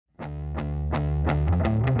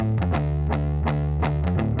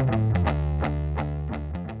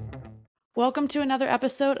Welcome to another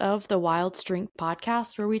episode of the Wild Strength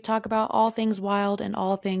Podcast, where we talk about all things wild and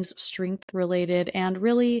all things strength related and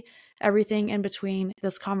really everything in between.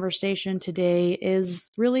 This conversation today is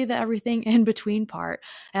really the everything in between part.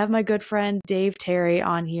 I have my good friend Dave Terry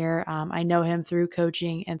on here. I know him through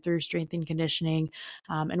coaching and through strength and conditioning,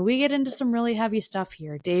 and we get into some really heavy stuff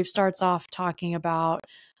here. Dave starts off talking about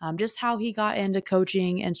just how he got into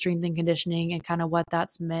coaching and strength and conditioning and kind of what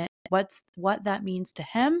that's meant, what that means to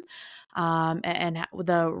him. And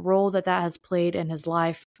the role that has played in his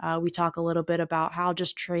life. We talk a little bit about how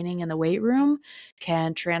just training in the weight room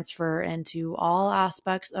can transfer into all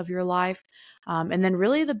aspects of your life. And then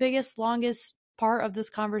really the biggest, longest part of this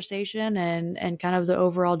conversation and kind of the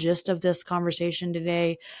overall gist of this conversation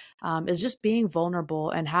today is just being vulnerable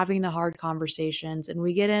and having the hard conversations. And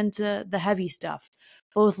we get into the heavy stuff,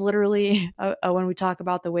 both literally when we talk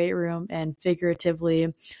about the weight room and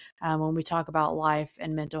figuratively when we talk about life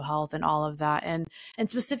and mental health and all of that, and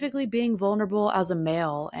specifically being vulnerable as a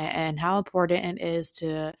male and how important it is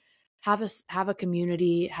to have a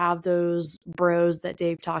community, have those bros that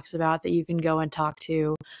Dave talks about that you can go and talk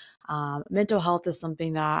to. Mental health is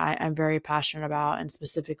something that I'm very passionate about, and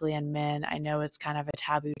specifically in men. I know it's kind of a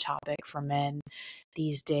taboo topic for men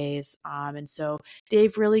these days. And so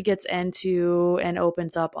Dave really gets into and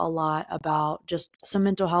opens up a lot about just some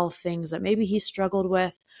mental health things that maybe he struggled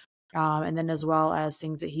with. And then as well as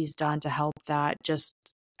things that he's done to help that, just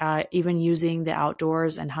even using the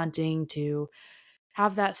outdoors and hunting to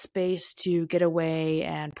have that space to get away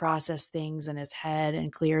and process things in his head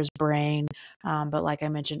and clear his brain. But like I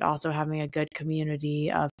mentioned, also having a good community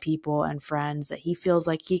of people and friends that he feels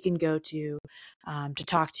like he can go to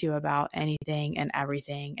talk to about anything and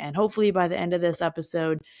everything. And hopefully by the end of this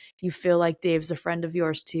episode, you feel like Dave's a friend of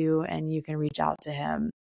yours too, and you can reach out to him.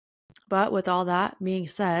 But with all that being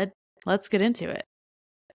said, let's get into it.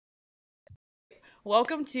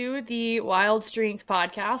 Welcome to the Wild Strength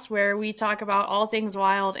Podcast, where we talk about all things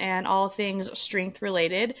wild and all things strength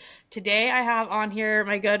related. Today I have on here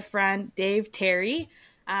my good friend Dave Terry.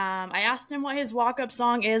 I asked him what his walk-up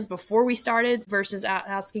song is before we started versus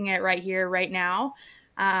asking it right here, right now.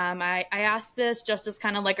 I asked this just as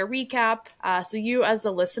kind of like a recap, so you as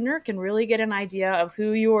the listener can really get an idea of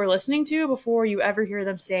who you are listening to before you ever hear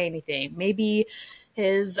them say anything. Maybe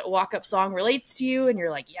his walk-up song relates to you and you're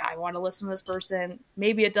like, yeah, I want to listen to this person.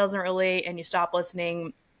 Maybe it doesn't relate and you stop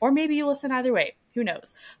listening, or maybe you listen either way. Who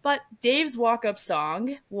knows? But Dave's walk-up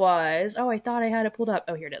song was, I thought I had it pulled up.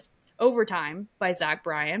 Oh, here it is. Overtime by Zach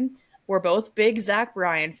Bryan. We're both big Zach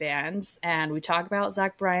Bryan fans and we talk about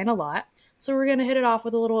Zach Bryan a lot. So we're going to hit it off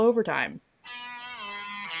with a little Overtime.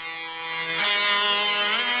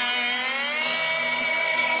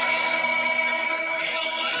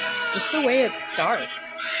 Just the way it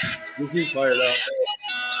starts. This is fired up.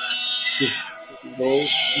 Just low,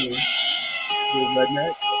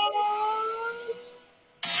 redneck.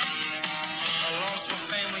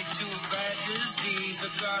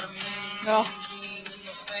 Oh.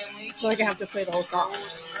 I feel like I have to play the whole song.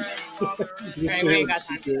 Right, we ain't got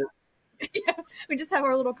time for that. Yeah, we just have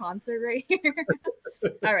our little concert right here.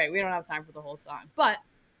 All right, we don't have time for the whole song. But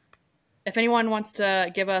if anyone wants to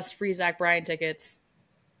give us free Zach Bryan tickets,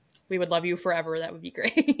 we would love you forever. That would be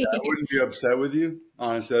great. Yeah, I wouldn't be upset with you.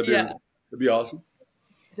 Honestly, that'd be awesome.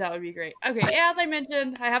 That would be great. Okay, as I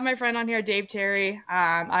mentioned, I have my friend on here, Dave Terry.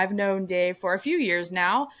 I've known Dave for a few years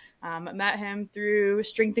now. Met him through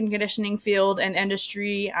strength and conditioning field and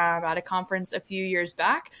industry at a conference a few years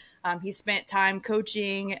back. He spent time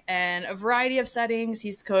coaching in a variety of settings.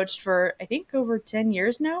 He's coached for, I think, over 10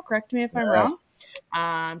 years now. Correct me if I'm wrong.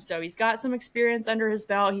 So he's got some experience under his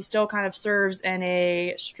belt. He still kind of serves in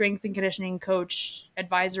a strength and conditioning coach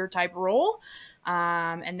advisor type role.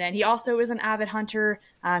 And then he also is an avid hunter.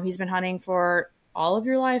 He's been hunting for all of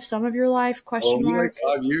your life, some of your life, question mark.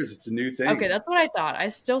 Like 5 years. It's a new thing. Okay, that's what I thought. I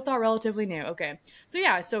still thought relatively new. Okay. So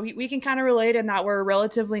yeah, so we can kind of relate in that we're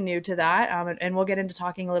relatively new to that. And we'll get into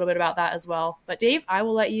talking a little bit about that as well. But Dave, I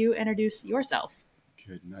will let you introduce yourself.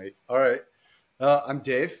 Good night. All right. I'm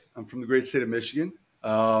Dave. I'm from the great state of Michigan.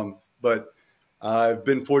 But I've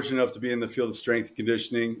been fortunate enough to be in the field of strength and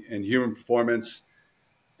conditioning and human performance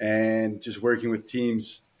and just working with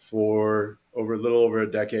teams for a little over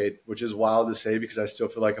a decade, which is wild to say because I still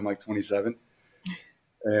feel like I'm like 27.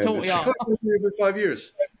 And Don't we all? For 5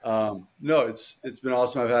 years. No, it's been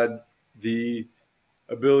awesome. I've had the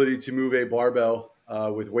ability to move a barbell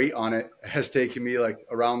with weight on it has taken me like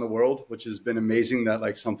around the world, which has been amazing that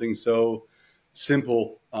like something so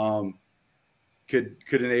simple could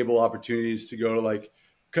enable opportunities to go to like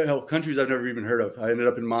countries I've never even heard of. I ended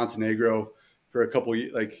up in Montenegro for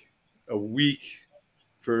a week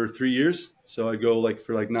for 3 years. So I go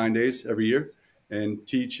for 9 days every year and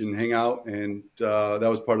teach and hang out. And that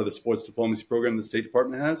was part of the sports diplomacy program the State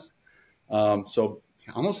Department has. So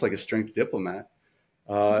almost like a strength diplomat.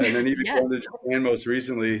 And then even Yes. going to Japan most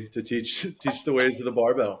recently to teach the ways of the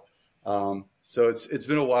barbell. So it's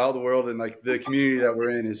been a wild world, and the community that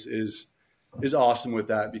we're in is awesome with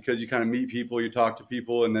that, because you kind of meet people, you talk to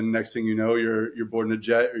people, and then next thing you know, you're boarding a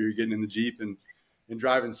jet or you're getting in the Jeep and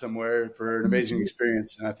driving somewhere for an amazing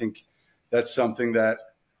experience. And I think that's something that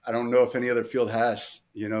I don't know if any other field has,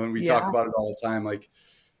 and we talk about it all the time.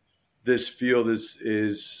 This field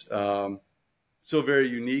is so very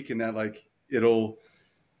unique in that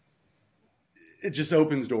it just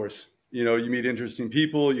opens doors. You meet interesting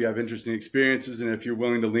people, you have interesting experiences. And if you're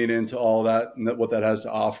willing to lean into all that and what that has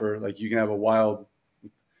to offer, you can have a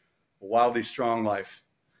wildly strong life.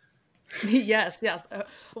 Yes. A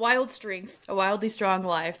wild strength, a wildly strong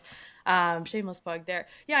life. Shameless plug there.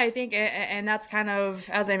 Yeah, I think, and that's kind of,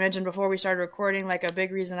 as I mentioned before we started recording, a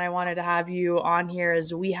big reason I wanted to have you on here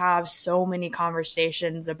is we have so many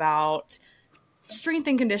conversations about strength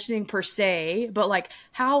and conditioning per se, but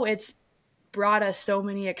how it's brought us so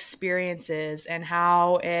many experiences and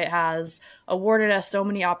how it has awarded us so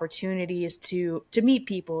many opportunities to meet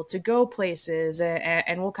people, to go places.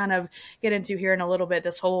 And we'll kind of get into here in a little bit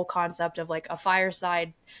this whole concept of a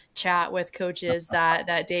fireside chat with coaches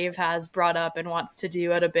that Dave has brought up and wants to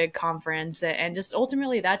do at a big conference. And just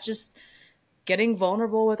ultimately that's just getting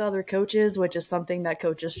vulnerable with other coaches, which is something that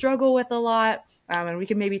coaches struggle with a lot. And we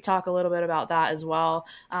can maybe talk a little bit about that as well.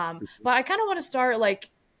 But I kind of want to start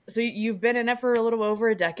so you've been in it for a little over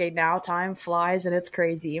a decade now. Time flies and it's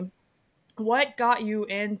crazy. What got you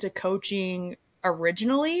into coaching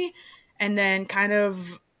originally? And then kind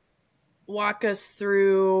of walk us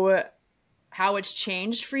through how it's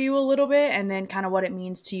changed for you a little bit, and then kind of what it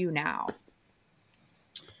means to you now.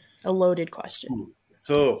 A loaded question.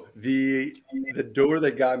 So the door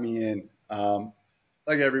that got me in,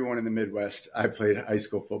 like everyone in the Midwest, I played high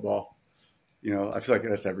school football. I feel like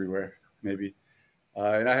that's everywhere, maybe.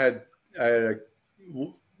 And I had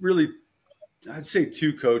really, I'd say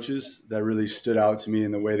 2 coaches that really stood out to me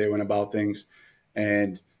in the way they went about things.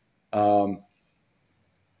 And one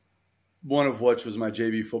of which was my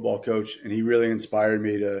JV football coach. And he really inspired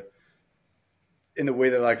me in the way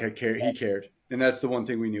that he cared. And that's the one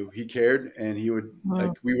thing we knew. He cared, and he would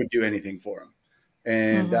we would do anything for him.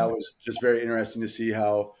 And that was just very interesting to see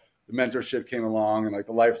how the mentorship came along and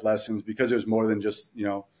the life lessons, because it was more than just,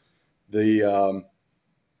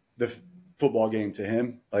 the football game to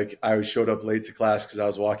him. I showed up late to class because I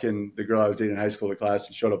was walking the girl I was dating in high school to class,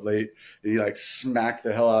 and showed up late. And he smacked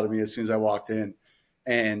the hell out of me as soon as I walked in.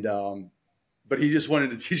 And, but he just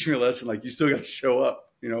wanted to teach me a lesson. You still got to show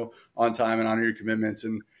up, on time and honor your commitments.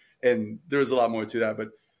 And there was a lot more to that, but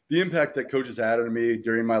the impact that coaches had on me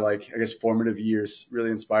during my, formative years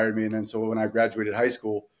really inspired me. And then, so when I graduated high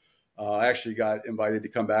school, I actually got invited to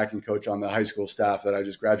come back and coach on the high school staff that I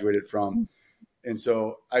just graduated from. And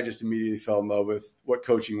so I just immediately fell in love with what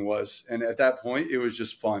coaching was. And at that point, it was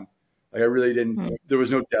just fun. I really didn't, there was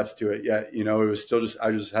no depth to it yet. It was still I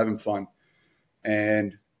was just having fun.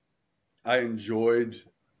 And I enjoyed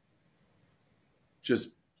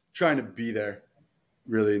just trying to be there,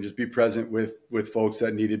 really, and just be present with folks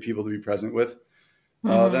that needed people to be present with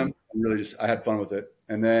them. And really I had fun with it.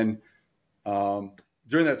 And then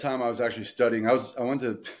during that time, I was actually studying. I went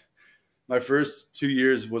to, my first 2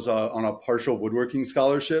 years was on a partial woodworking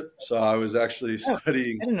scholarship. So I was actually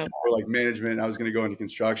studying for management. I was going to go into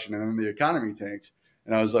construction, and then the economy tanked.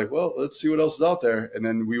 And I was like, well, let's see what else is out there. And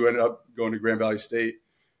then we ended up going to Grand Valley State,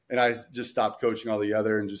 and I just stopped coaching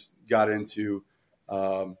altogether and just got into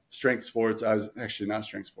strength sports. I was actually not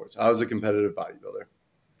strength sports. I was a competitive bodybuilder.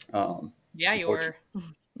 Yeah, you were.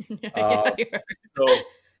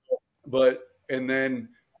 And then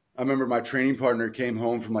I remember my training partner came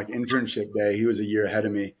home from internship day. He was a year ahead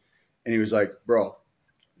of me, and he was like, bro,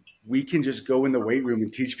 we can just go in the weight room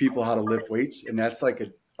and teach people how to lift weights. And that's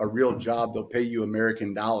a real job they'll pay you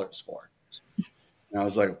American dollars for. And I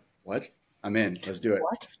was like, what? I'm in. Let's do it.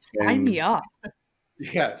 What? Sign me up.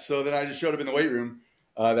 Yeah. So then I just showed up in the weight room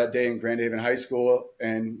that day in Grand Haven High School,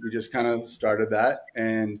 and we just kind of started that.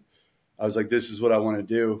 And I was like, this is what I want to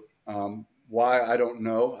do. Why? I don't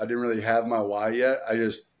know. I didn't really have my why yet.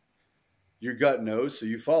 Your gut knows, so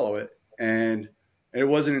you follow it. And it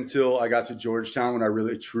wasn't until I got to Georgetown when I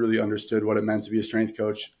really, truly understood what it meant to be a strength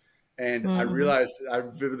coach. And I realized, I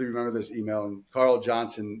vividly remember this email, and Carl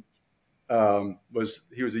Johnson was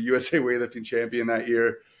a USA weightlifting champion that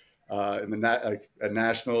year at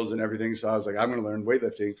nationals and everything. So I was like, I'm going to learn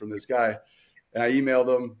weightlifting from this guy. And I emailed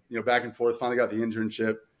him, back and forth, finally got the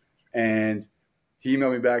internship. And he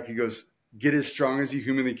emailed me back. He goes, get as strong as you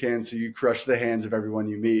humanly can so you crush the hands of everyone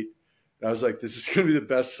you meet. And I was like, this is going to be the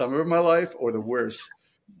best summer of my life or the worst.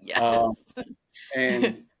 Yes.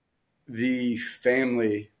 And the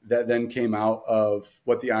family that then came out of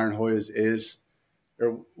what the Iron Hoyas is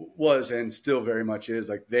or was and still very much is,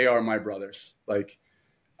 like, they are my brothers. Like,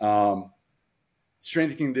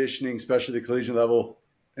 strength and conditioning, especially the collegiate level,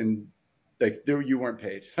 and like you weren't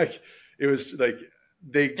paid. Like, it was like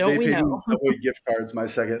they paid me Subway gift cards my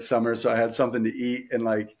second summer, so I had something to eat, and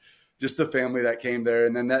like just the family that came there,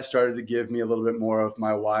 and then that started to give me a little bit more of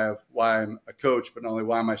my why I'm a coach, but not only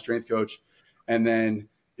why I'm a strength coach, and then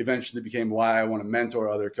eventually became why I want to mentor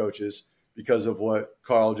other coaches, because of what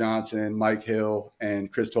Carl Johnson, Mike Hill,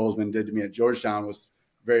 and Chris Tolzman did to me at Georgetown. Was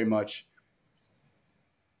very much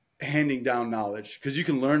handing down knowledge, because you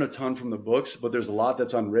can learn a ton from the books, but there's a lot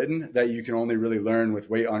that's unwritten that you can only really learn with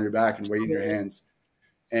weight on your back and weight in your hands.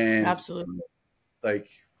 And absolutely, like,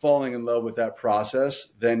 falling in love with that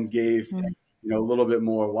process then gave, a little bit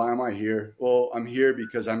more. Why am I here? Well, I'm here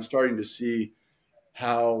because I'm starting to see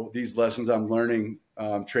how these lessons I'm learning,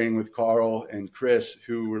 training with Carl and Chris,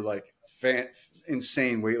 who were like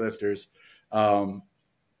insane weightlifters,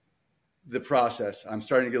 the process, I'm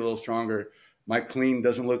starting to get a little stronger. My clean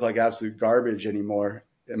doesn't look like absolute garbage anymore.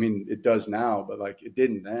 I mean, it does now, but like it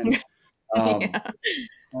didn't then.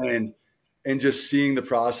 And just seeing the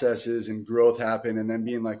processes and growth happen, and then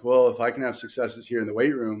being like, well, if I can have successes here in the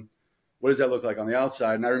weight room, what does that look like on the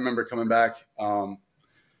outside? And I remember coming back,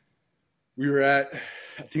 we were at,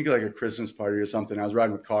 I think, like a Christmas party or something. I was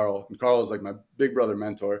riding with Carl, and Carl is like my big brother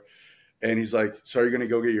mentor. And he's like, so are you going to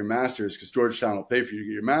go get your master's? Because Georgetown will pay for you to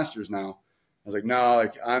get your master's now. I was like, no,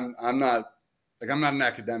 like I'm not an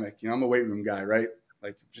academic. I'm a weight room guy, right?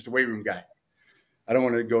 Like, just a weight room guy. I don't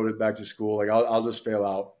want to go back to school. Like, I'll just fail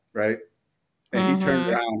out, right? And he turned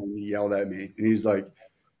around and he yelled at me, and he's like,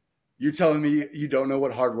 you're telling me you don't know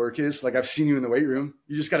what hard work is? Like, I've seen you in the weight room.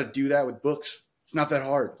 You just got to do that with books. It's not that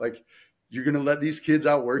hard. Like, you're going to let these kids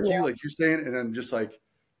outwork you, like you're saying? And I'm just like,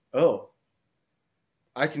 oh,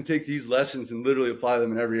 I can take these lessons and literally apply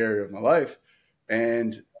them in every area of my life,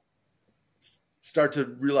 and start to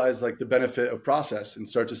realize like the benefit of process, and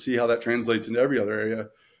start to see how that translates into every other area.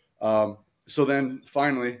 So then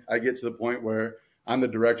finally I get to the point where I'm the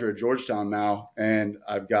director at Georgetown now, and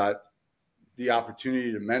I've got the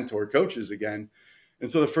opportunity to mentor coaches again.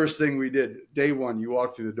 And so the first thing we did, day one, you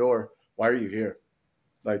walk through the door, why are you here?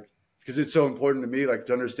 Like, because it's so important to me, like,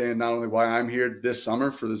 to understand not only why I'm here this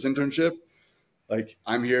summer for this internship, like,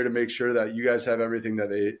 I'm here to make sure that you guys have everything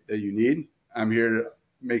that you need. I'm here to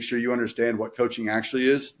make sure you understand what coaching actually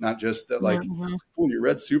is, not just that, like, cool, you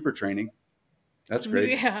read Super Training. That's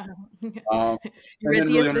great. Yeah. You read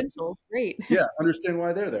the essentials. Great. Yeah. Understand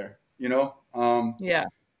why they're there, Yeah.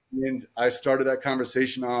 And I started that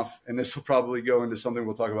conversation off, and this will probably go into something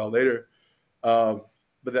we'll talk about later. But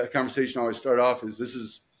that conversation always started off as, this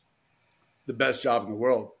is the best job in the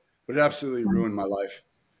world, but it absolutely ruined my life.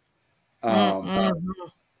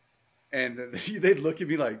 And they'd look at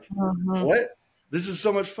me like, what? This is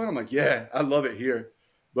so much fun. I'm like, yeah, I love it here.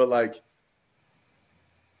 But like,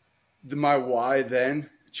 my why then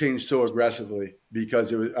changed so aggressively,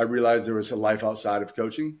 because I realized there was a life outside of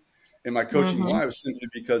coaching. And my coaching why was simply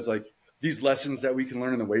because, like, these lessons that we can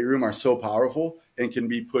learn in the weight room are so powerful and can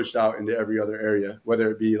be pushed out into every other area, whether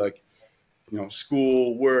it be like,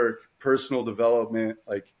 school, work, personal development,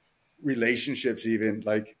 like relationships, even,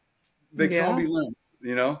 like, they can all be learned,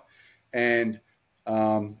 and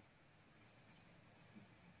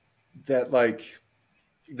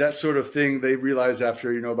that sort of thing, they realized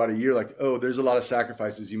after, about a year, like, oh, there's a lot of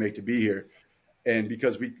sacrifices you make to be here. And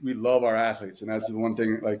because we love our athletes, and that's the one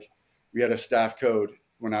thing, like, we had a staff code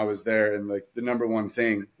when I was there, and like the number one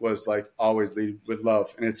thing was like, always lead with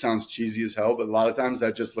love. And it sounds cheesy as hell, but a lot of times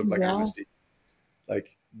that just looked like honesty,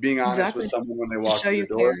 like being honest with someone when they walk through the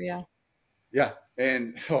door. Care, yeah.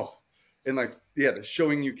 And the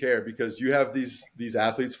showing you care, because you have these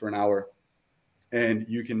athletes for an hour, and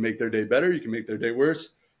you can make their day better, you can make their day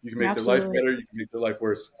worse, you can make their life better, you can make their life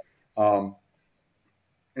worse. And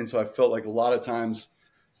so I felt like a lot of times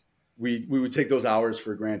we would take those hours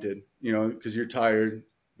for granted, because you're tired,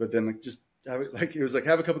 but then like, just have it, like, it was like,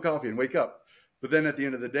 have a cup of coffee and wake up. But then at the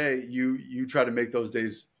end of the day, you try to make those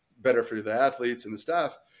days better for the athletes and the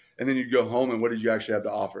staff. And then you'd go home, and what did you actually have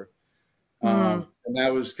to offer? And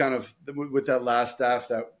that was kind of with that last staff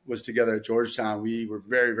that was together at Georgetown, we were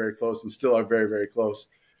very, very close, and still are very, very close.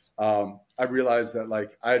 I realized that,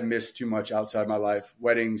 like, I had missed too much outside my life,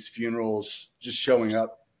 weddings, funerals, just showing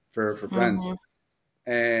up for friends.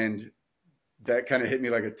 And that kind of hit me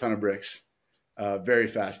like a ton of bricks very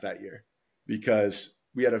fast that year, because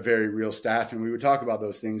we had a very real staff and we would talk about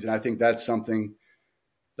those things. And I think that's something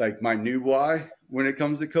like my new why when it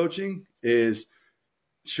comes to coaching is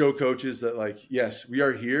show coaches that, like, yes, we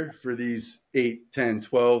are here for these 8, 10,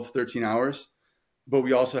 12, 13 hours, but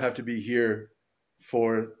we also have to be here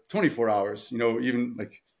for 24 hours, even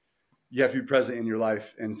like you have to be present in your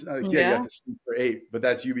life. And you have to sleep for 8, but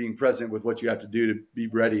that's you being present with what you have to do to be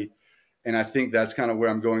ready. And I think that's kind of where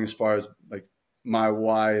I'm going as far as like my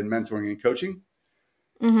why in mentoring and coaching.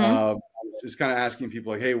 It's kind of asking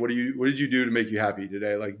people like, hey, what did you do to make you happy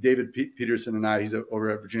today? Like David Peterson and I, he's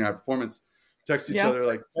over at Virginia High Performance, text each other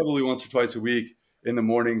like probably once or twice a week in the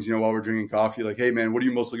mornings, while we're drinking coffee, like, hey man, what are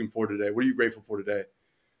you most looking for today? What are you grateful for today?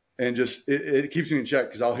 And just, it keeps me in check,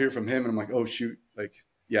 because I'll hear from him and I'm like, oh shoot, like,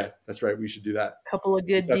 yeah, that's right, we should do that. Couple of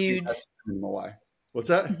good dudes. That's why. What's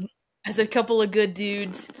that? I said couple of good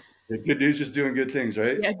dudes. Good dudes just doing good things,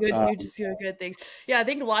 right? Yeah, good dudes just doing good things. Yeah, I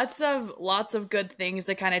think lots of good things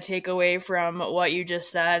to kind of take away from what you just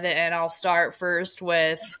said. And I'll start first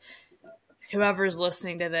with whoever's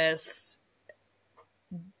listening to this.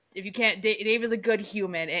 If you can't, Dave is a good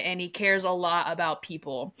human and he cares a lot about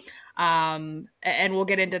people. And we'll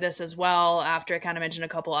get into this as well after I kind of mention a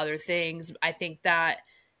couple other things. I think that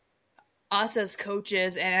us as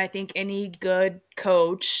coaches, and I think any good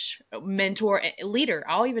coach, mentor, leader,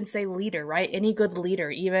 I'll even say leader, right? Any good leader,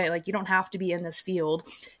 even like you don't have to be in this field.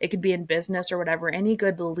 It could be in business or whatever. Any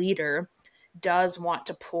good leader does want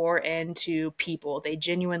to pour into people. They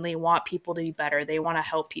genuinely want people to be better. They want to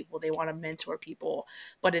help people. They want to mentor people,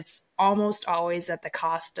 but it's almost always at the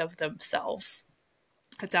cost of themselves.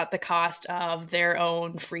 It's at the cost of their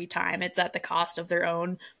own free time. It's at the cost of their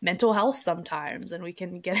own mental health sometimes. And we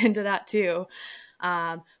can get into that too.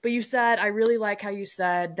 But you said, I really like how you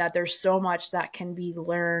said that there's so much that can be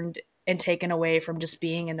learned and taken away from just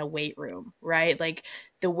being in the weight room, right? Like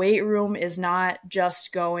the weight room is not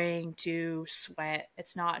just going to sweat.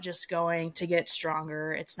 It's not just going to get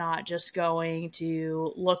stronger. It's not just going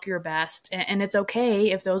to look your best. And it's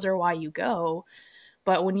okay if those are why you go.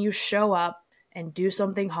 But when you show up and do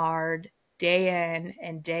something hard day in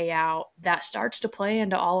and day out, that starts to play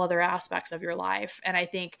into all other aspects of your life. And I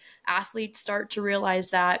think athletes start to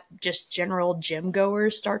realize that, just general gym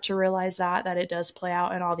goers start to realize that it does play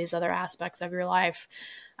out in all these other aspects of your life.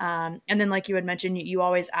 And then like you had mentioned, you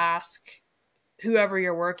always ask whoever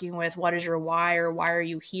you're working with, what is your why, or why are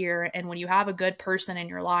you here? And when you have a good person in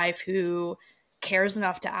your life who cares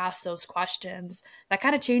enough to ask those questions, that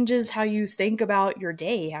kind of changes how you think about your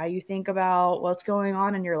day, how you think about what's going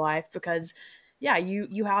on in your life. Because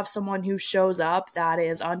you have someone who shows up that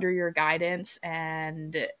is under your guidance,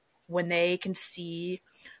 and when they can see,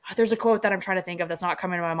 there's a quote that I'm trying to think of that's not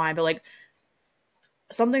coming to my mind, but like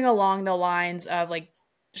something along the lines of like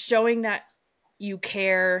showing that you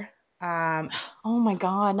care. Oh my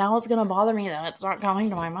God, now it's going to bother me that it's not coming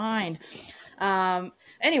to my mind.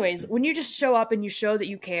 Anyways, when you just show up and you show that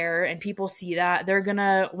you care and people see that, they're going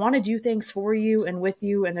to want to do things for you and with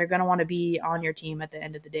you, and they're going to want to be on your team at the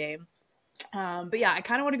end of the day. But yeah, I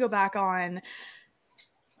kind of want to go back on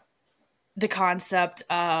the concept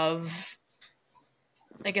of,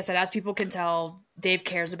 like I said, as people can tell, Dave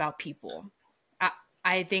cares about people.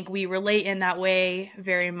 I think we relate in that way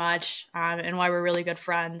very much, and why we're really good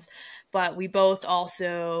friends. But we both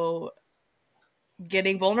also,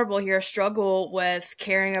 getting vulnerable here, struggle with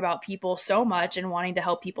caring about people so much and wanting to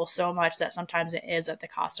help people so much that sometimes it is at the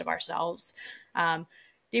cost of ourselves.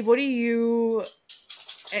 Dave, what do you,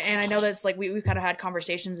 and I know that's like, we kind of had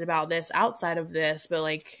conversations about this outside of this, but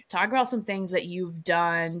like talk about some things that you've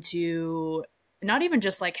done to not even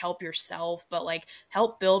just like help yourself, but like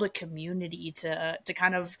help build a community to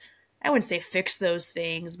kind of, I wouldn't say fix those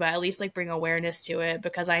things, but at least like bring awareness to it.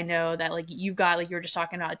 Because I know that like you've got, like you were just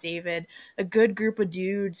talking about David, a good group of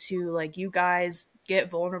dudes who like you guys get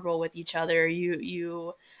vulnerable with each other.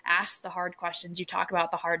 You ask the hard questions, you talk about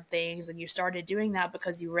the hard things, and you started doing that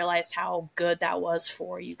because you realized how good that was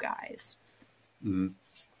for you guys. Mm-hmm.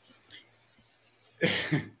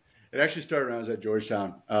 It actually started when I was at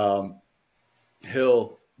Georgetown.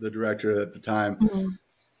 Hill, the director at the time,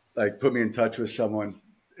 like put me in touch with someone.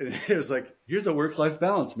 And it was like, here's a work-life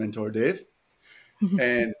balance mentor, Dave.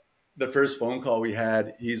 And the first phone call we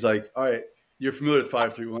had, he's like, all right, you're familiar with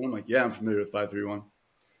 531? I'm like, yeah, I'm familiar with 531.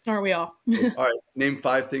 Aren't we all? Like, all right, name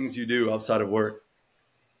 5 things you do outside of work.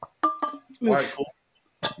 All right, cool.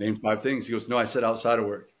 Name 5 things. He goes, no, I said outside of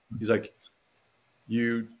work. He's like,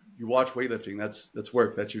 you watch weightlifting. That's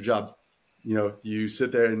work. That's your job. You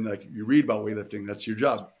sit there and like you read about weightlifting. That's your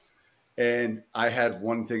job. And I had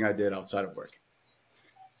one thing I did outside of work.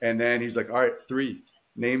 And then he's like, all right,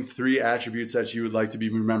 name 3 attributes that you would like to be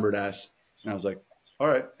remembered as. And I was like, all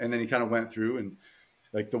right. And then he kind of went through and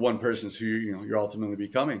like the one person is who you're ultimately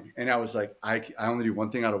becoming. And I was like, I only do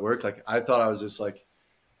one thing out of work. Like I thought I was just like,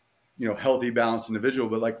 healthy, balanced individual,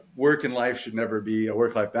 but like work and life should never be a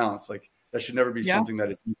work-life balance. Like that should never be something that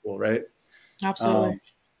is equal. Right. Absolutely.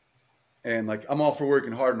 And like, I'm all for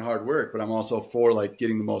working hard and hard work, but I'm also for like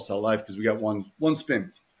getting the most out of life because we got one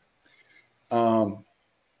spin. One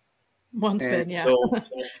spin. Yeah. So,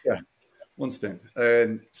 yeah. One spin.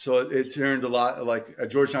 And so it turned a lot like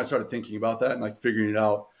George and I started thinking about that and like figuring it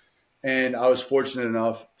out. And I was fortunate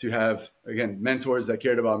enough to have, again, mentors that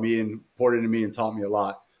cared about me and poured into me and taught me a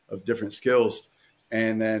lot of different skills.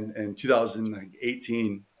 And then in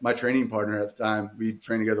 2018, my training partner at the time, we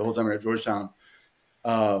trained together the whole time we were at Georgetown.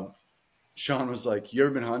 Sean was like, you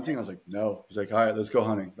ever been hunting? I was like, no. He's like, all right, let's go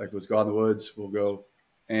hunting. Like, let's go out in the woods. We'll go.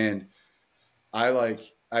 And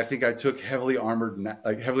I think I took heavily armed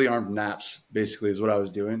naps, basically, is what I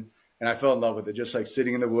was doing. And I fell in love with it, just like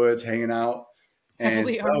sitting in the woods, hanging out. And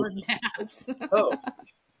heavily armored naps. Oh,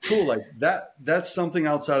 cool. Like that's something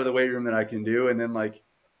outside of the weight room that I can do. And then like,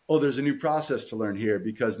 oh, there's a new process to learn here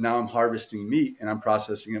because now I'm harvesting meat and I'm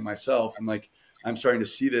processing it myself. And like, I'm starting to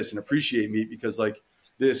see this and appreciate meat because like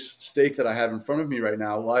this steak that I have in front of me right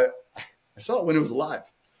now, well, I saw it when it was alive.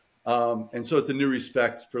 And so it's a new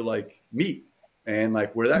respect for like meat. And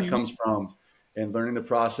like where that comes from and learning the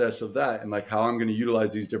process of that and like how I'm going to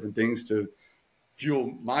utilize these different things to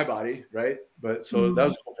fuel my body. Right. But so that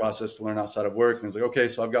was a cool process to learn outside of work. And it's like, okay,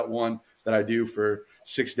 so I've got one that I do for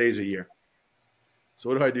 6 days a year. So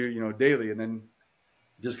what do I do, daily? And then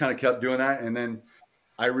just kind of kept doing that. And then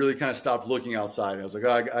I really kind of stopped looking outside. I was like,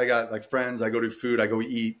 oh, I got like friends, I go to food, I go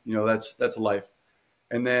eat, that's life.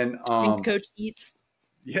 And then, Coach Eats.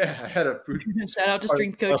 Yeah, I had a food. Shout out to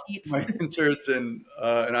Strength Coach Eats. My interns and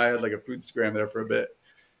I had like a Foodstagram there for a bit,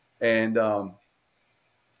 and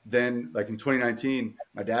then like in 2019,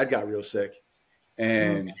 my dad got real sick,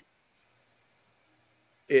 and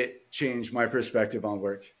it changed my perspective on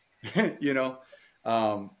work.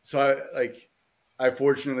 So I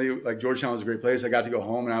fortunately like Georgetown was a great place. I got to go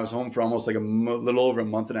home, and I was home for almost like a little over a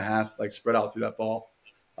month and a half, like spread out through that fall,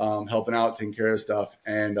 helping out, taking care of stuff,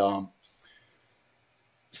 and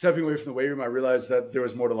stepping away from the weight room, I realized that there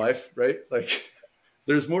was more to life, right? Like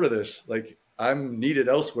there's more to this. Like I'm needed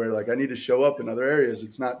elsewhere. Like I need to show up in other areas.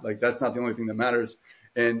 It's not like, that's not the only thing that matters.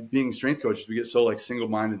 And being strength coaches, we get so like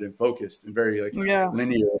single-minded and focused and very like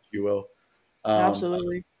linear, if you will.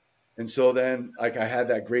 Absolutely. And so then like I had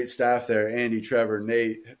that great staff there, Andy, Trevor,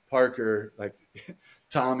 Nate, Parker, like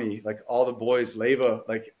Tommy, like all the boys, Leva,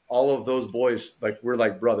 like all of those boys, like we're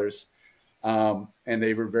like brothers. And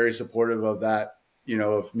they were very supportive of that.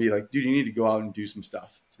 Of me like, dude, you need to go out and do some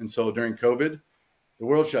stuff. And so during COVID, the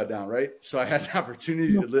world shut down, right? So I had an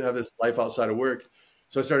opportunity to have this life outside of work.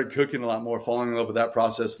 So I started cooking a lot more, falling in love with that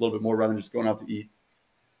process a little bit more rather than just going out to eat.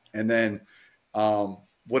 And then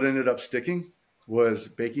what ended up sticking was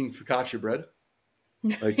baking focaccia bread.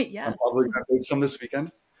 Like yes. I'm probably going to bake some this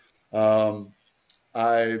weekend.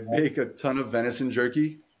 I make a ton of venison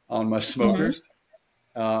jerky on my smoker.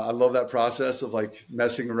 I love that process of like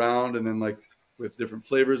messing around and then like with different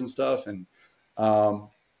flavors and stuff. And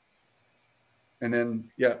then,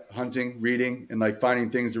 hunting, reading, and like finding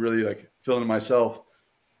things to really like fill into myself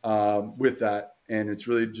with that. And it's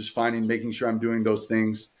really just making sure I'm doing those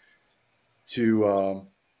things to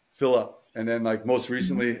fill up. And then like most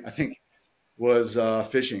recently, I think was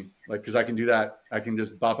fishing, like, cause I can do that. I can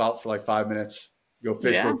just bop out for like 5 minutes, go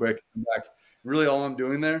fish real quick, come back. Really all I'm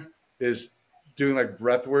doing there is doing like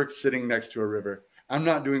breath work, sitting next to a river. I'm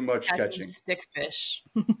not doing much catching. Stick fish.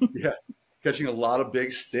 Catching a lot of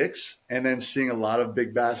big sticks and then seeing a lot of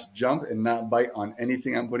big bass jump and not bite on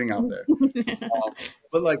anything I'm putting out there.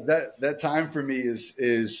 But like that time for me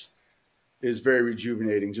is very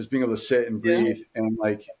rejuvenating. Just being able to sit and breathe and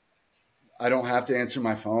like, I don't have to answer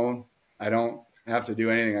my phone. I don't have to do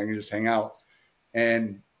anything. I can just hang out.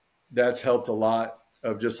 And that's helped a lot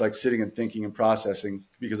of just like sitting and thinking and processing,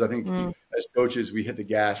 because I think as coaches, we hit the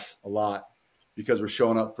gas a lot. Because we're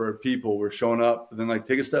showing up for people, we're showing up, and then like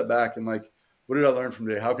take a step back and like, what did I learn from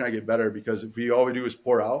today? How can I get better? Because if all we do is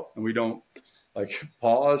pour out and we don't like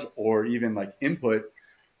pause or even like input,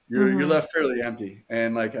 you're left fairly empty.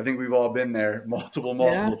 And like, I think we've all been there multiple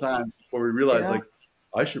times before we realize like,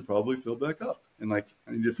 I should probably fill back up. And like,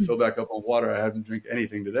 I need to fill back up on water. I haven't drank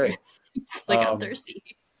anything today. It's like I'm thirsty.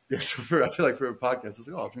 Yeah. So I feel like for a podcast, I was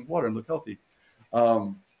like, oh, I'll drink water and look healthy.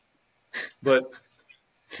 But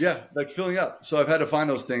yeah, like filling up. So I've had to find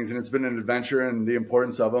those things, and it's been an adventure, and the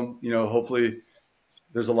importance of them, hopefully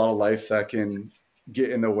there's a lot of life that can get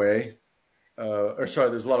in the way, there's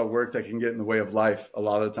a lot of work that can get in the way of life a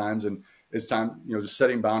lot of the times. And it's time, just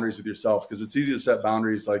setting boundaries with yourself, because it's easy to set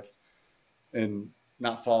boundaries, like, and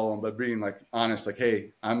not follow them, but being like honest, like,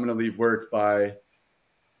 hey, I'm going to leave work by,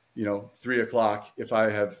 3:00 if I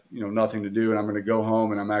have, nothing to do, and I'm going to go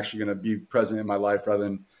home and I'm actually going to be present in my life rather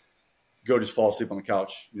than go just fall asleep on the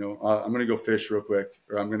couch. I'm going to go fish real quick,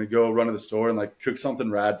 or I'm going to go run to the store and like cook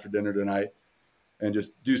something rad for dinner tonight and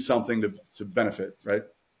just do something to benefit. Right.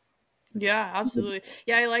 Yeah, absolutely.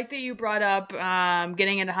 Yeah, I like that you brought up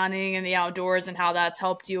getting into hunting and the outdoors and how that's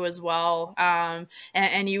helped you as well.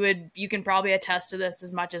 And you can probably attest to this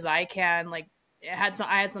as much as I can. Like, I had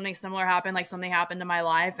something similar happen. Like, something happened to my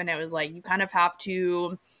life, and it was like you kind of have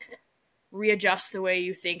to readjust the way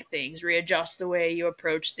you think things, readjust the way you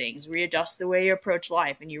approach things, readjust the way you approach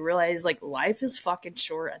life, and you realize like life is fucking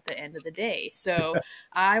short at the end of the day. So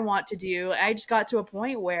I just got to a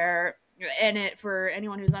point where, and for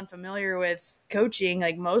anyone who's unfamiliar with coaching,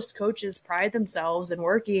 like most coaches pride themselves in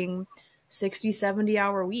working 60-70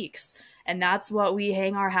 hour weeks, and that's what we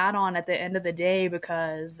hang our hat on at the end of the day,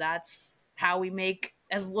 because that's how we make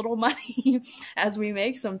as little money as we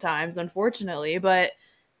make sometimes, unfortunately. But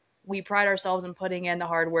we pride ourselves in putting in the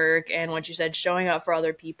hard work and, what you said, showing up for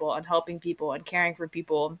other people and helping people and caring for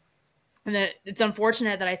people. And then it's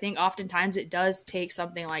unfortunate that I think oftentimes it does take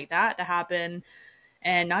something like that to happen,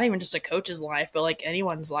 and not even just a coach's life, but like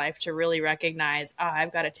anyone's life, to really recognize,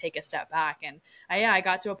 I've got to take a step back. And I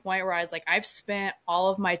got to a point where I was like, I've spent all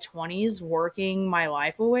of my 20s working my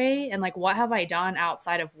life away. And like, what have I done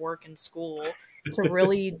outside of work and school to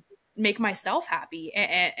really make myself happy?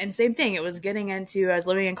 And same thing, I was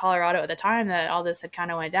living in Colorado at the time that all this had kind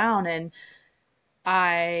of went down. And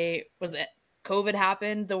COVID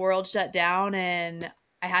happened, the world shut down, and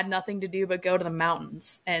I had nothing to do but go to the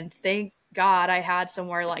mountains. And thank God I had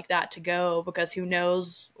somewhere like that to go, because who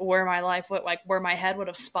knows where my life went, like where my head would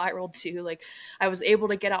have spiraled to. Like, I was able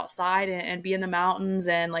to get outside and be in the mountains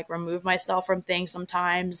and like remove myself from things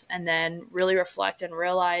sometimes, and then really reflect and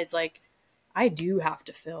realize like I do have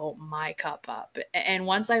to fill my cup up. And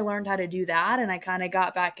once I learned how to do that, and I kind of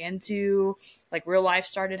got back into like real life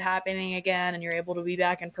started happening again, and you're able to be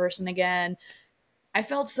back in person again, I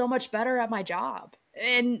felt so much better at my job.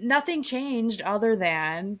 And nothing changed other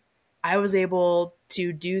than I was able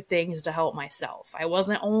to do things to help myself. I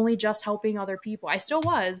wasn't only just helping other people. I still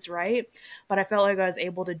was, right? But I felt like I was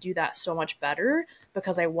able to do that so much better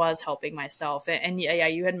because I was helping myself. And yeah,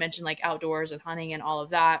 you had mentioned like outdoors and hunting and all of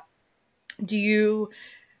that.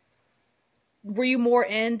 Were you more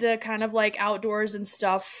into kind of like outdoors and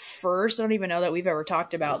stuff first? I don't even know that we've ever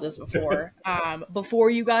talked about this before. Before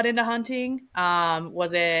you got into hunting,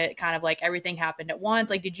 was it kind of like everything happened at once?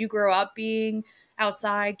 Like, did you grow up being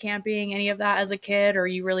outside camping, any of that as a kid, or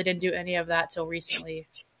you really didn't do any of that till recently?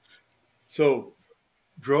 So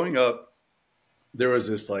growing up, there was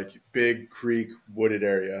this like big creek wooded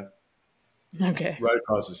area Okay. right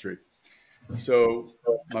across the street. So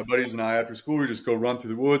my buddies and I, after school, we just go run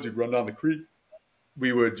through the woods. We'd run down the creek.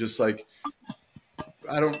 We would just like,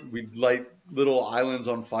 we'd light little islands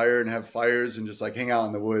on fire and have fires and just like hang out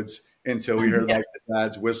in the woods until we heard like the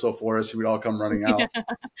dad's whistle for us. And we'd all come running out.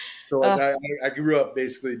 So like I grew up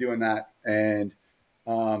basically doing that. And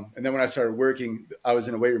then when I started working, I was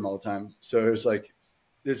in a weight room all the time. So it was like,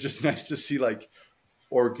 it's just nice to see like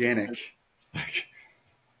organic, like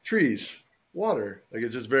trees, water. Like,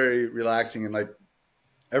 it's just very relaxing. And like,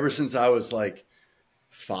 ever since I was like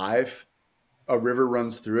 5, A River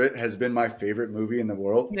Runs Through It has been my favorite movie in the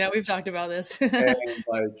world. Yeah, we've talked about this. And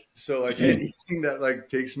like, so like anything that like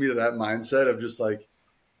takes me to that mindset of just like,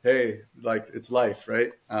 hey, like it's life,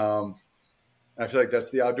 right? I feel like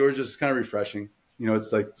that's the outdoors, just kind of refreshing.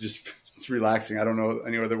 It's like just it's relaxing. I don't know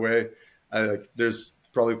any other way. There's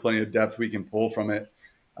probably plenty of depth we can pull from it.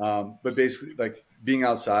 But basically, like being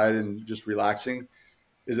outside and just relaxing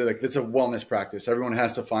it's a wellness practice. Everyone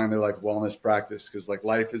has to find their like wellness practice, because like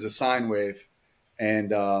life is a sine wave.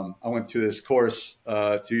 And I went through this course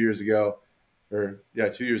 2 years ago,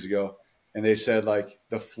 and they said like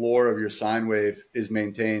the floor of your sine wave is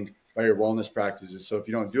maintained by your wellness practices. So if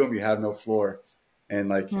you don't do them, you have no floor, and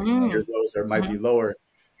like your lows might be lower,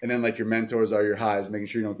 and then like your mentors are your highs, making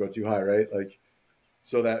sure you don't go too high, right? Like,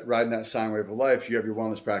 so that riding that sine wave of life, you have your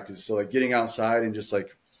wellness practices. So like getting outside and just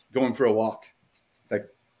like going for a walk, like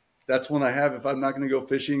that's one I have if I'm not going to go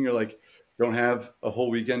fishing or like don't have a whole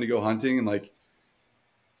weekend to go hunting. And like,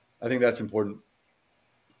 I think that's important,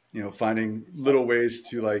 finding little ways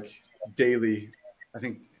to like daily. I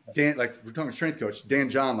think Dan, like we're talking strength coach, Dan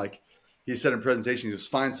John, like he said in presentation, he just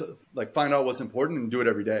find out what's important and do it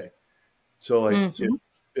every day. So like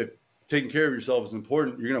if taking care of yourself is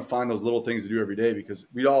important, you're going to find those little things to do every day, because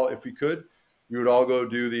we'd all, if we could, we would all go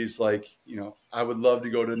do these, like, you know, I would love to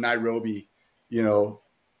go to Nairobi, you know,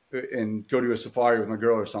 and go to a safari with my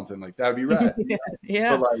girl or something. Like, that would be rad.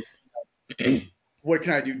 Yeah. But like, what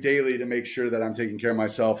can I do daily to make sure that I'm taking care of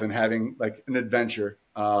myself and having like an adventure?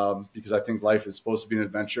 Because I think life is supposed to be an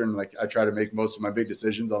adventure. And like, I try to make most of my big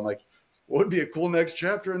decisions. I'm like, what would be a cool next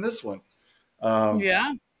chapter in this one?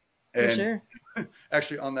 Yeah, for and sure.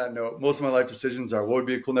 Actually, on that note, most of my life decisions are what would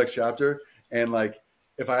be a cool next chapter. And like,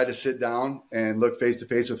 if I had to sit down and look face to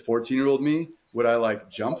face with 14-year-old me, would I like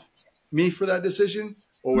jump me for that decision?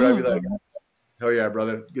 Or would I be like, hell yeah,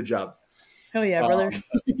 brother, good job. Oh yeah, brother.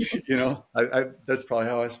 You know, I that's probably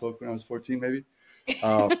how I spoke when I was 14, maybe.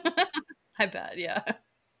 I bet, yeah.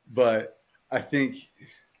 But I think,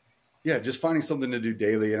 yeah, just finding something to do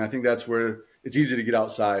daily. And I think that's where it's easy to get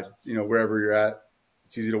outside, you know, wherever you're at.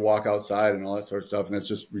 It's easy to walk outside and all that sort of stuff. And that's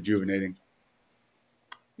just rejuvenating.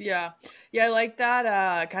 Yeah. Yeah, I like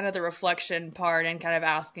that kind of the reflection part and kind of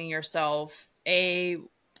asking yourself,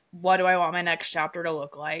 what do I want my next chapter to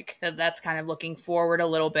look like? That's kind of looking forward a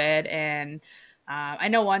little bit. And I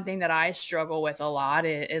know one thing that I struggle with a lot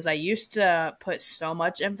is I used to put so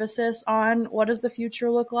much emphasis on what does the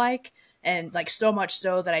future look like, and like so much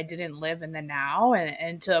so that I didn't live in the now,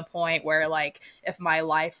 and to a point where like if my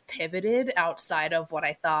life pivoted outside of what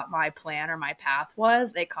I thought my plan or my path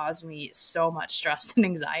was, it caused me so much stress and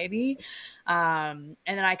anxiety. And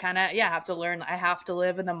then I kind of, have to learn, I have to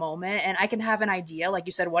live in the moment, and I can have an idea. Like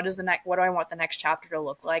you said, what do I want the next chapter to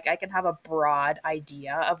look like? I can have a broad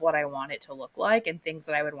idea of what I want it to look like and things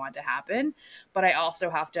that I would want to happen. But I also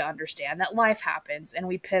have to understand that life happens and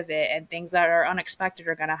we pivot and things that are unexpected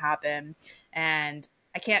are going to happen. And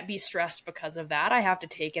I can't be stressed because of that. I have to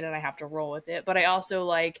take it and I have to roll with it. But I also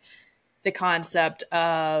like the concept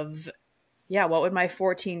of, what would my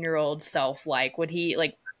 14-year-old self like? Would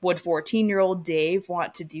 14-year-old Dave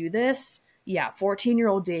want to do this? Yeah,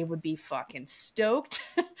 14-year-old Dave would be fucking stoked.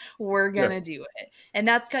 We're going to do it. And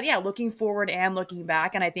that's kind of, looking forward and looking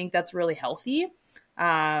back. And I think that's really healthy.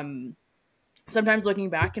 Sometimes looking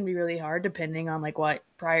back can be really hard depending on like what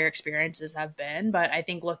prior experiences have been. But I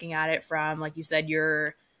think looking at it from, like you said,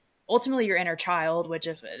 ultimately your inner child, which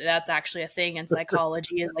if that's actually a thing in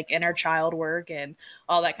psychology is like inner child work and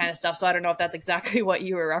all that kind of stuff. So I don't know if that's exactly what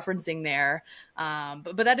you were referencing there.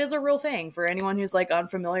 But that is a real thing for anyone who's like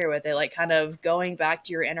unfamiliar with it, like kind of going back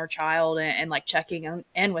to your inner child and like checking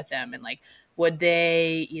in with them and like, would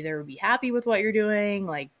they either be happy with what you're doing?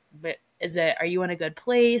 Like, but are you in a good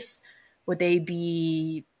place? Would they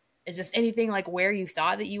be, is this anything like where you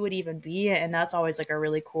thought that you would even be? And that's always like a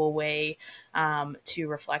really cool way to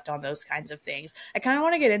reflect on those kinds of things. I kind of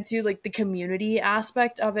want to get into like the community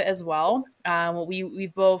aspect of it as well.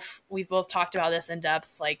 We've both talked about this in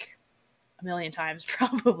depth, like a million times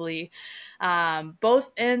probably,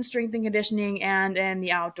 both in strength and conditioning and in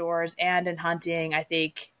the outdoors and in hunting. I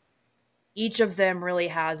think each of them really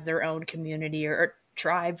has their own community or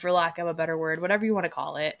tribe, for lack of a better word, whatever you want to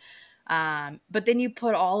call it. But then you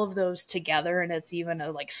put all of those together and it's even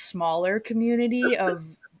a like smaller community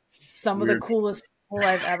of some of the coolest people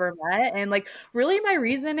I've ever met. And like really my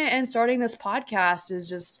reason in starting this podcast is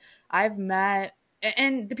just I've met,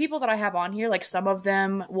 and the people that I have on here, like some of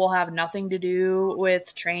them will have nothing to do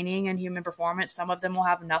with training and human performance. Some of them will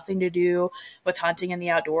have nothing to do with hunting in the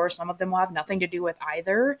outdoors. Some of them will have nothing to do with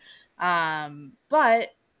either.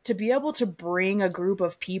 But to be able to bring a group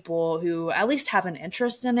of people who at least have an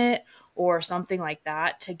interest in it or something like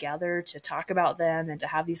that together to talk about them and to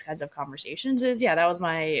have these kinds of conversations is, that was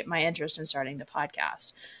my interest in starting the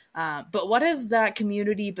podcast. But what has that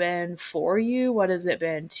community been for you? What has it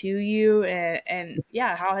been to you? And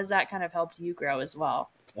how has that kind of helped you grow as well?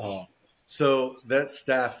 So that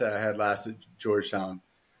staff that I had last at Georgetown,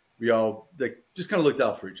 we all just kind of looked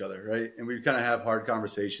out for each other, right? And we kind of have hard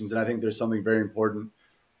conversations. And I think there's something very important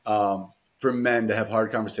for men to have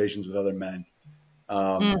hard conversations with other men.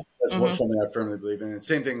 That's something I firmly believe in. And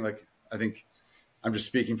same thing, like, I think I'm just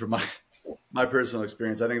speaking from my personal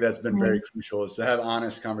experience. I think that's been very crucial, is to have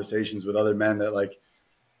honest conversations with other men that like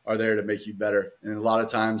are there to make you better. And a lot of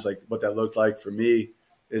times, like what that looked like for me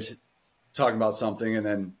is talking about something and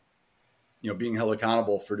then, being held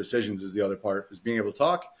accountable for decisions is the other part, is being able to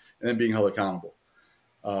talk and then being held accountable.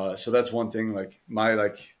 So that's one thing, like my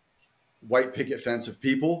white picket fence of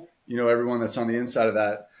people, everyone that's on the inside of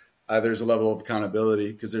that, there's a level of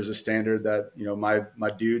accountability because there's a standard that, my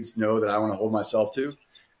dudes know that I want to hold myself to.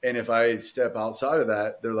 And if I step outside of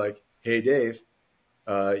that, they're like, hey, Dave,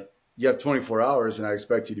 you have 24 hours and I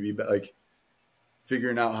expect you to be like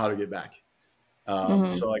figuring out how to get back.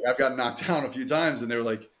 So like I've gotten knocked down a few times and they were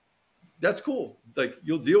like, that's cool. Like,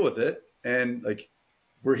 you'll deal with it, and like,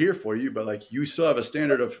 we're here for you, but like, you still have a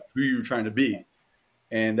standard of who you're trying to be.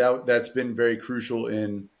 And that's been very crucial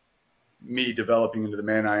in me developing into the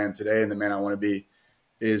man I am today and the man I want to be,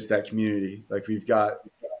 is that community. Like, we've got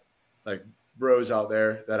like bros out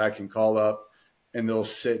there that I can call up and they'll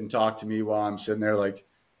sit and talk to me while I'm sitting there like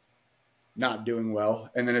not doing well.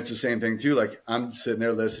 And then it's the same thing too. Like, I'm sitting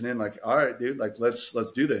there listening, like, all right, dude, like,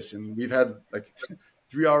 let's do this. And we've had like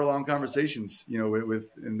 3-hour long conversations, you know,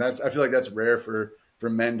 and I feel like that's rare for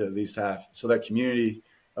men to at least have. So that community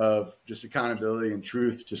of just accountability and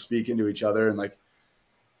truth to speak into each other, and like,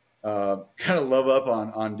 kind of love up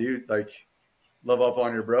on dude, like love up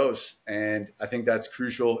on your bros. And I think that's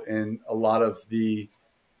crucial in a lot of the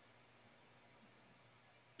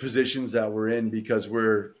positions that we're in, because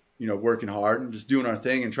we're, you know, working hard and just doing our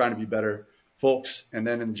thing and trying to be better folks. And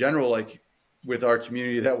then in general, like with our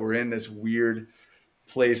community that we're in, this weird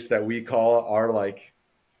place that we call our like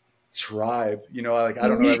tribe, you know, like, I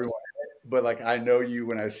don't know everyone, but like, I know you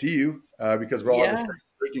when I see you, because we're all at the same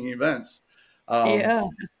freaking events.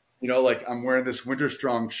 You know, like, I'm wearing this Winter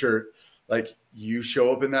Strong shirt. Like, you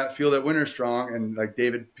show up in that field at Winter Strong, and like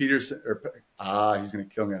David Peterson, he's going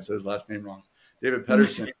to kill me. I said his last name wrong. David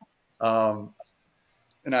Pedersen.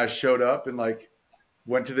 And I showed up and like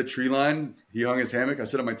went to the tree line. He hung his hammock. I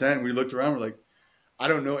sit on my tent, and we looked around. We're like, I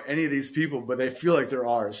don't know any of these people, but they feel like they're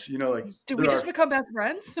ours, you know, like, did we just become best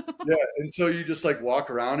friends? Yeah. And so you just like walk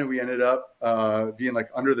around, and we ended up being like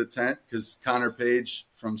under the tent, because Connor Page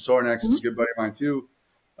from Sornex, is a good buddy of mine too,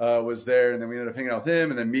 was there. And then we ended up hanging out with him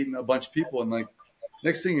and then meeting a bunch of people. And like,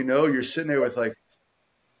 next thing you know, you're sitting there with like,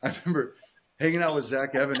 I remember hanging out with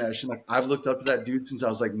Zach Evanesh, and like, I've looked up to that dude since I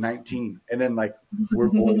was like 19, and then like, we're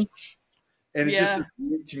boys. And it's just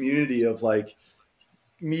this community of like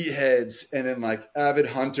meatheads, and then like avid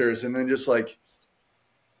hunters, and then just like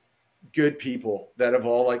good people that have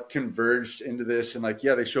all like converged into this. And like,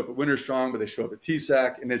 yeah, they show up at Winter Strong, but they show up at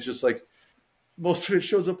TSAC, and it's just like, most of it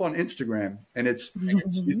shows up on Instagram, and it's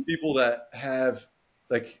these people that have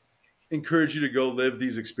like encourage you to go live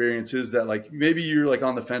these experiences that like maybe you're like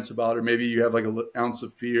on the fence about, or maybe you have like an ounce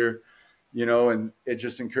of fear, you know, and it's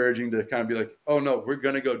just encouraging to kind of be like, oh no, we're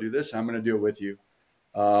going to go do this. I'm going to do it with you.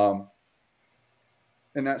 And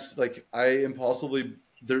that's like, I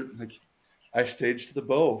staged the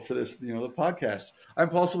bow for this, you know, the podcast. I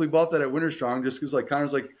impulsively bought that at Winter Strong just because like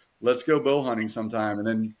Connor's like, let's go bow hunting sometime.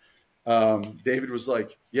 And then David was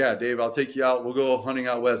like, yeah, Dave, I'll take you out. We'll go hunting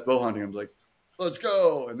out west, bow hunting. I was like, let's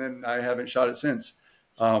go. And then I haven't shot it since.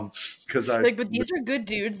 Because but these are good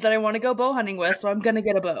dudes that I want to go bow hunting with, so I'm gonna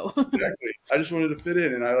get a bow. Exactly. I just wanted to fit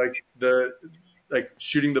in, and I like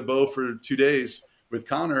shooting the bow for 2 days with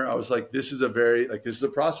Connor. I was like, this is a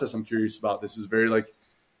process I'm curious about. This is very like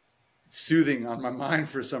soothing on my mind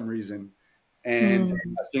for some reason. And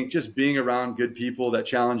I think just being around good people that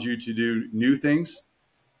challenge you to do new things,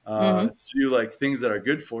 to do like things that are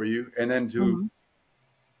good for you, and then to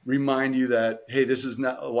remind you that, hey, this is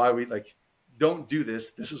not why we like don't do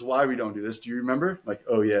this. This is why we don't do this. Do you remember? Like,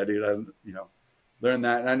 oh yeah, dude, I learned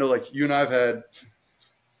that. And I know like you and I've had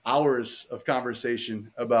hours of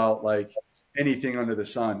conversation about like anything under the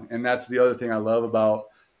sun. And that's the other thing I love about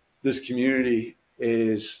this community,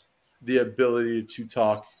 is the ability to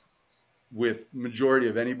talk with majority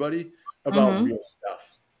of anybody about real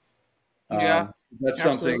stuff. That's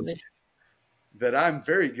absolutely. something that I'm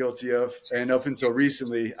very guilty of. And up until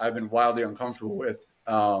recently, I've been wildly uncomfortable with,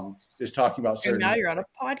 is talking about certain. And now you're on a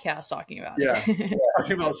podcast talking about it.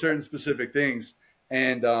 Talking about certain specific things.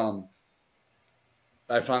 And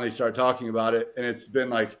I finally started talking about it, and it's been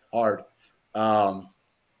like hard. And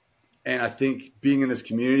I think being in this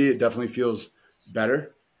community, it definitely feels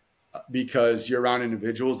better because you're around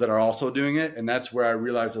individuals that are also doing it. And that's where I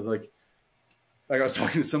realized of like I was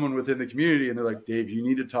talking to someone within the community, and they're like, Dave, you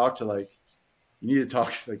need to talk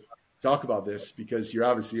talk about this because you're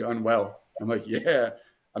obviously unwell. I'm like, yeah,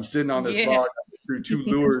 I'm sitting on this log. I threw 2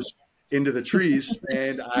 lures into the trees,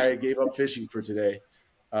 and I gave up fishing for today.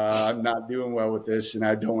 I'm not doing well with this, and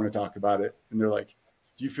I don't want to talk about it. And they're like,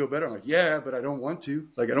 do you feel better? I'm like, yeah, but I don't want to.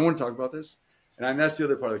 Like, I don't want to talk about this. And that's the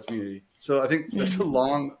other part of the community. So I think that's a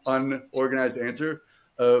long, unorganized answer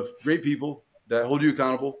of great people that hold you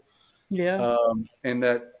accountable. Yeah. And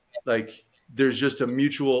that, like, there's just a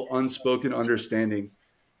mutual unspoken understanding.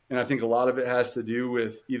 And I think a lot of it has to do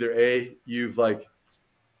with either A, you've like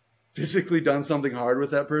physically done something hard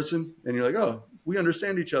with that person, and you're like, oh, we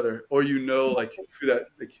understand each other, or like who that,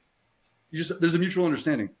 like, there's a mutual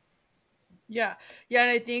understanding. Yeah. And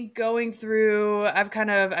I think going through, I've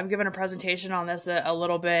given a presentation on this a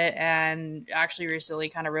little bit, and actually recently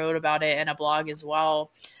kind of wrote about it in a blog as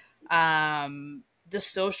well. the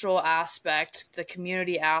social aspect, the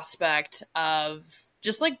community aspect of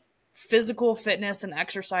just like physical fitness and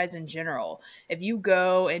exercise in general. If you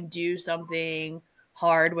go and do something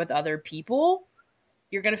hard with other people,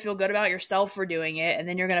 you're going to feel good about yourself for doing it, and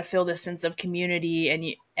then you're going to feel this sense of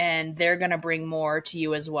community, and they're going to bring more to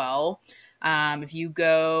you as well. If you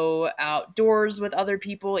go outdoors with other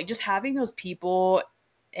people, like just having those people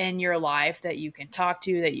in your life that you can talk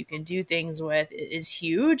to, that you can do things with, is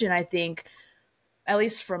huge. And I think, at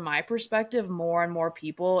least from my perspective, more and more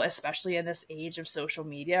people, especially in this age of social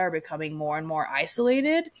media, are becoming more and more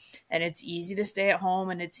isolated. And it's easy to stay at home,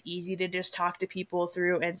 and it's easy to just talk to people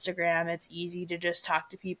through Instagram. It's easy to just talk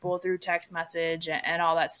to people through text message and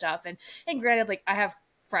all that stuff. And granted, like, I have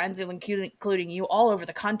friends, including you, all over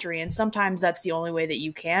the country, and sometimes that's the only way that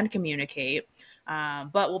you can communicate.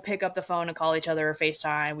 But we'll pick up the phone and call each other or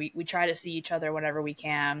FaceTime. We try to see each other whenever we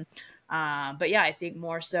can. But yeah, I think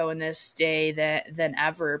more so in this day than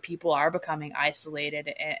ever, people are becoming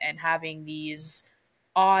isolated and having these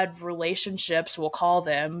odd relationships, we'll call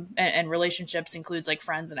them, and relationships includes like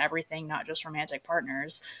friends and everything, not just romantic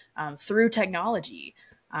partners, through technology.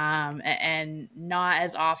 And not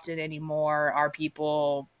as often anymore are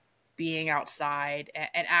people being outside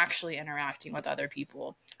and actually interacting with other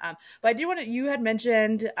people. But I do want to, you had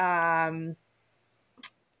mentioned, and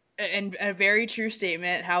a very true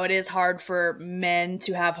statement, how it is hard for men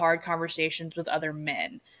to have hard conversations with other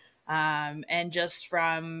men. And just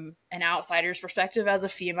from an outsider's perspective as a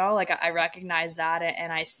female, like I recognize that,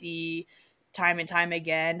 and I see time and time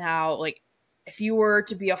again how, like, if you were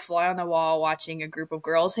to be a fly on the wall watching a group of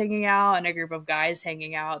girls hanging out and a group of guys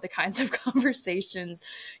hanging out, the kinds of conversations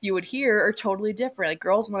you would hear are totally different. Like,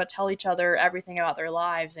 girls want to tell each other everything about their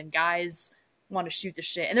lives, and guys want to shoot the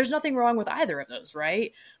shit. And there's nothing wrong with either of those,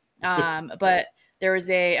 right? But there was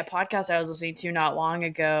a podcast I was listening to not long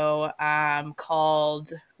ago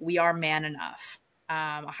called We Are Man Enough.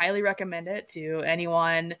 I highly recommend it to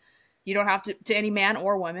anyone. You don't have to any man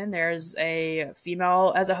or woman. There's a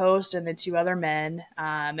female as a host and then two other men.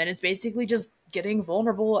 And it's basically just getting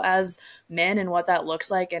vulnerable as men and what that looks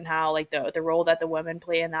like, and how, like, the role that the women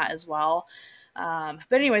play in that as well. But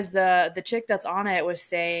anyways, the chick that's on it was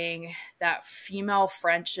saying that female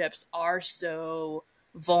friendships are so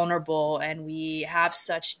vulnerable, and we have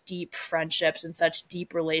such deep friendships and such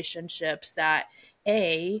deep relationships that,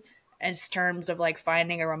 in terms of like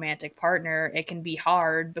finding a romantic partner, it can be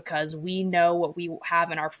hard because we know what we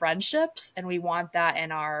have in our friendships and we want that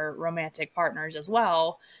in our romantic partners as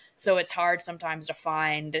well. So it's hard sometimes to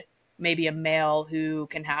find maybe a male who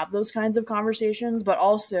can have those kinds of conversations. But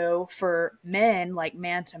also for men, like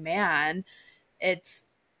man to man,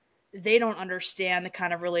 they don't understand the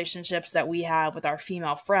kind of relationships that we have with our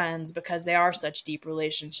female friends because they are such deep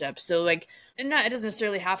relationships. So, like, it doesn't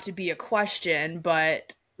necessarily have to be a question,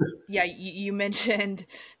 but yeah, you mentioned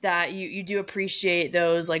that you do appreciate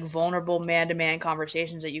those like vulnerable man-to-man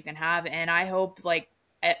conversations that you can have. And I hope, like,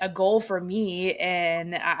 a goal for me,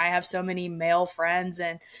 and I have so many male friends,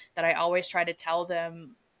 and that I always try to tell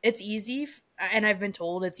them it's easy. And I've been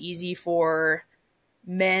told it's easy for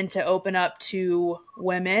men to open up to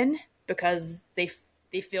women because they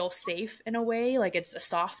feel safe in a way, like it's a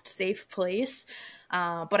soft, safe place.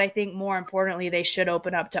 But I think more importantly, they should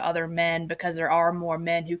open up to other men because there are more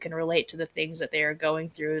men who can relate to the things that they are going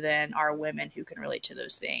through than are women who can relate to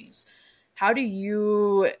those things. How do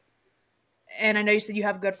you, and I know you said you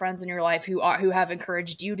have good friends in your life who have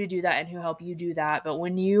encouraged you to do that and who help you do that, but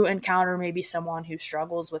when you encounter maybe someone who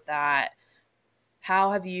struggles with that,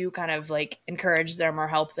 how have you kind of like encouraged them or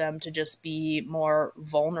helped them to just be more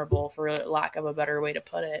vulnerable, for lack of a better way to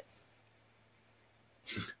put it,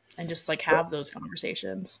 and just like have those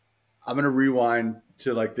conversations? I'm going to rewind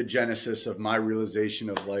to like the genesis of my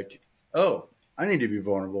realization of like, oh, I need to be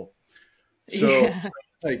vulnerable. So Yeah.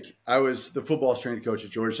 like I was the football strength coach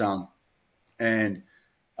at Georgetown, and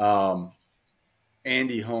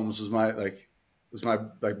Andy Holmes was my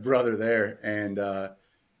brother there. And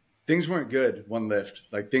things weren't good one lift.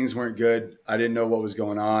 Like things weren't good. I didn't know what was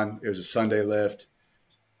going on. It was a Sunday lift.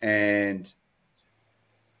 And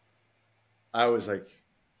I was like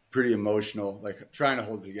pretty emotional, like trying to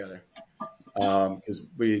hold it together. Because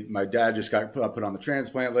my dad just got put on the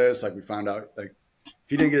transplant list. Like we found out like if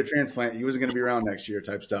he didn't get a transplant, he wasn't going to be around next year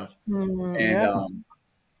type stuff. And Yeah.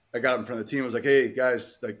 I got in front of the team. I was like, hey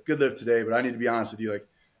guys, like good lift today, but I need to be honest with you. Like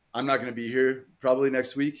I'm not going to be here probably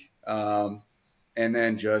next week. And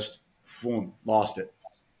then just boom, lost it,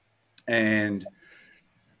 and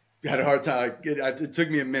had a hard time. It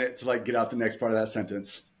took me a minute to like get out the next part of that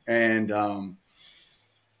sentence, and that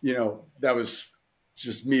was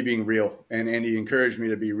just me being real. And Andy encouraged me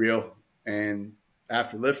to be real. And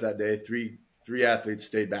after lift that day, three athletes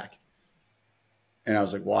stayed back. And I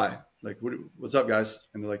was like, why? Like, what's up, guys?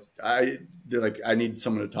 And they're like, I need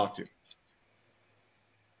someone to talk to. I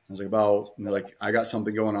was like, and they're like, I got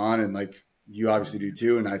something going on, and like, you obviously do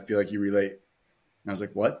too, and I feel like you relate. And I was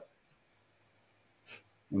like, what?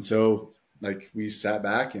 And so like we sat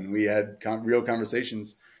back and we had real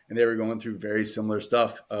conversations, and they were going through very similar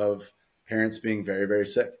stuff of parents being very, very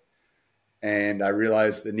sick. And I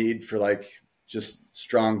realized the need for like just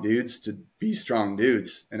strong dudes to be strong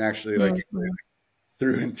dudes and actually like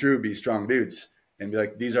through and through be strong dudes and be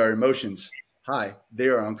like, these are emotions. Hi, they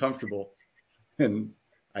are uncomfortable and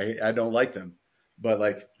I don't like them, but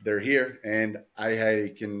like they're here, and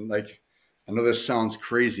I can like, I know this sounds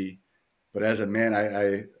crazy, but as a man,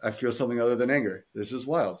 I feel something other than anger. This is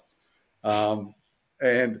wild.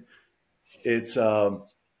 And it's, that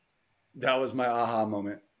was my aha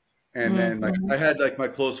moment. And then like, I had like my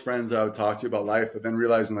close friends that I would talk to about life, but then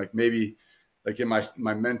realizing like maybe like in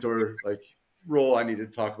my mentor, like role, I needed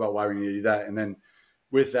to talk about why we need to do that. And then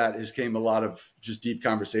with that came a lot of just deep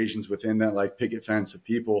conversations within that like picket fence of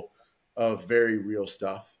people of very real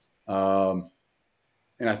stuff. And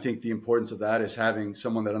I think the importance of that is having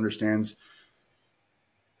someone that understands,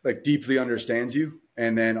 like deeply understands you.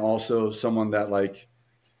 And then also someone that like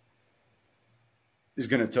is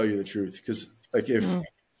going to tell you the truth. Cause like if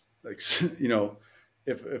like, you know,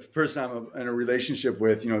 if a person I'm in a relationship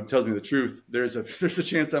with, you know, tells me the truth, there's a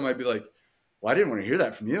chance I might be like, well, I didn't want to hear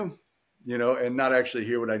that from you, you know, and not actually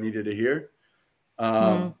hear what I needed to hear.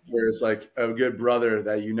 Whereas like a good brother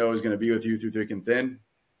that you know is going to be with you through thick and thin,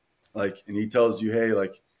 like, and he tells you, hey,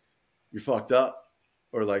 like you're fucked up,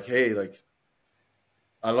 or like, hey, like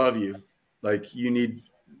I love you, like you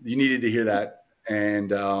needed to hear that,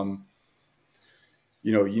 and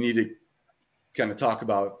you know, you need to kind of talk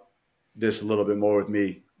about this a little bit more with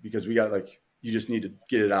me because we got like, you just need to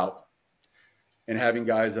get it out. And having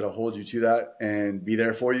guys that'll hold you to that and be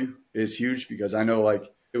there for you is huge, because I know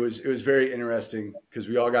like it was very interesting because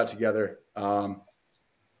we all got together.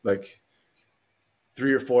 Like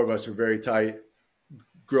 3 or 4 of us were very tight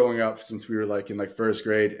growing up since we were like in like first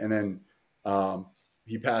grade. And then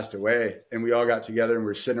he passed away, and we all got together and we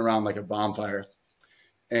were sitting around like a bonfire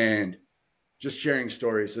and just sharing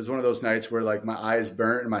stories. It's one of those nights where like my eyes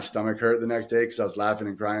burnt and my stomach hurt the next day because I was laughing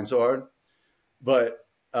and crying so hard. But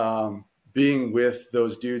being with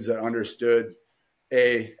those dudes that understood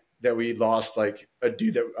that we lost like a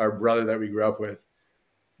dude that our brother that we grew up with,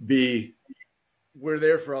 we're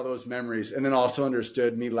there for all those memories, and then also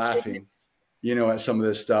understood me laughing, you know, at some of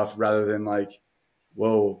this stuff rather than like,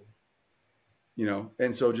 whoa, you know.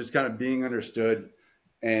 And so just kind of being understood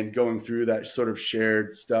and going through that sort of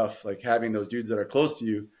shared stuff, like having those dudes that are close to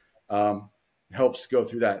you helps go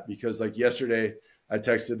through that. Because like yesterday I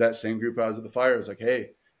texted that same group I was at the fire. I was like,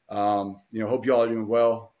 hey, you know, hope you all are doing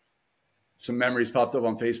well. Some memories popped up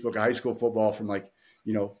on Facebook of high school football from like,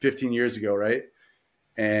 you know, 15 years ago. Right.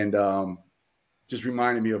 And just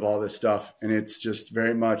reminded me of all this stuff. And it's just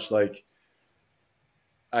very much like,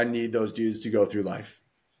 I need those dudes to go through life,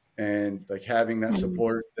 and like having that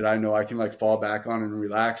support that I know I can like fall back on and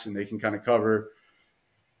relax, and they can kind of cover,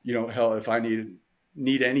 you know, hell, if I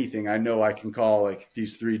need anything, I know I can call like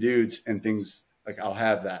these 3 dudes and things like I'll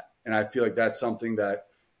have that. And I feel like that's something that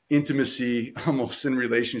intimacy almost in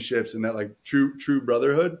relationships and that like true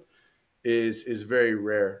brotherhood is very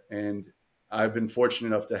rare. And I've been fortunate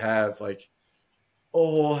enough to have like a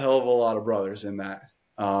whole hell of a lot of brothers in that.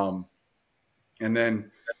 And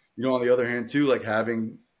then, you know, on the other hand too, like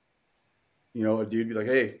having, you know, a dude be like,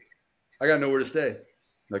 hey, I got nowhere to stay.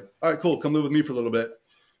 Like, all right, cool. Come live with me for a little bit.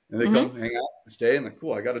 And they come hang out and stay. And like,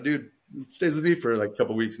 cool. I got a dude who stays with me for like a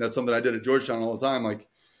couple of weeks. And that's something I did at Georgetown all the time. Like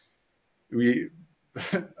it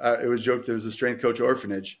was joked there was a strength coach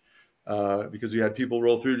orphanage because we had people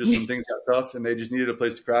roll through just when things got tough and they just needed a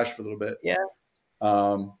place to crash for a little bit. Yeah.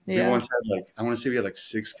 We once had like, I want to say we had like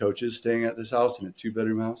 6 coaches staying at this house in a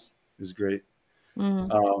 2-bedroom house. It was great.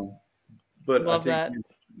 But Love I think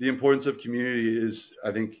the importance of community is,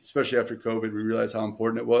 I think, especially after COVID, we realized how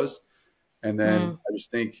important it was. And then I just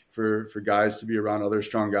think for guys to be around other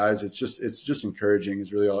strong guys, it's just encouraging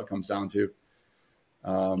is really all it comes down to.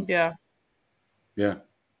 Yeah.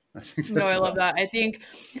 I think No, I love that. I think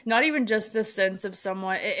not even just the sense of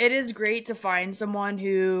someone, it is great to find someone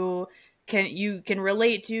who you can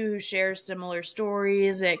relate to, who shares similar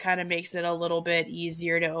stories. It kind of makes it a little bit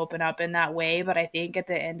easier to open up in that way. But I think at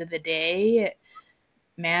the end of the day,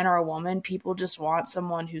 man or woman, people just want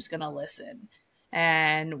someone who's going to listen.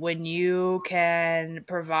 And when you can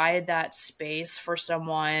provide that space for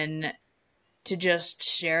someone to just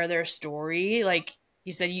share their story. Like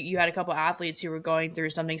you said, you had a couple athletes who were going through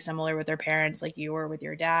something similar with their parents, like you were with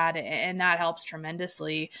your dad, and that helps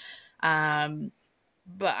tremendously.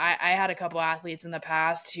 But I had a couple athletes in the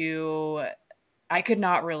past who I could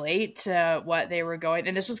not relate to what they were going.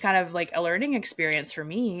 And this was kind of like a learning experience for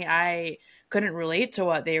me. I couldn't relate to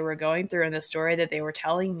what they were going through in the story that they were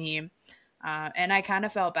telling me. And I kind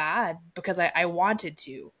of felt bad because I wanted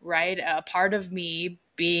to, right? A part of me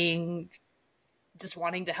being just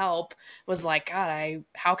wanting to help was like, God,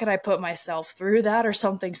 how can I put myself through that or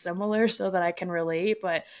something similar so that I can relate?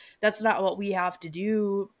 But that's not what we have to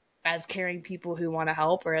do as caring people who want to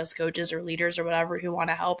help, or as coaches or leaders or whatever who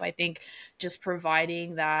want to help. I think just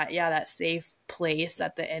providing that, that safe place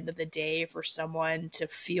at the end of the day for someone to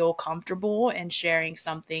feel comfortable and sharing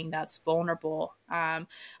something that's vulnerable.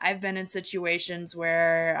 I've been in situations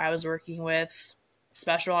where I was working with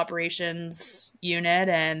special operations unit,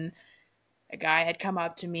 and a guy had come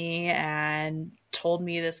up to me and told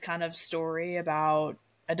me this kind of story about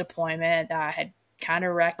a deployment that had kind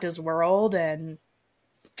of wrecked his world. And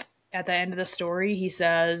at the end of the story, he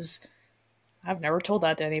says, I've never told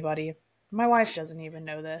that to anybody. My wife doesn't even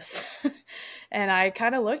know this. And I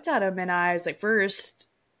kind of looked at him and I was like, first,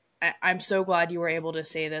 I'm so glad you were able to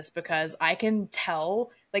say this, because I can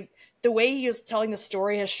tell, like, the way he was telling the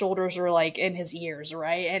story, his shoulders were like in his ears,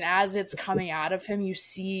 right? And as it's coming out of him, you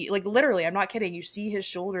see, like, literally, I'm not kidding, you see his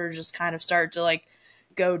shoulders just kind of start to like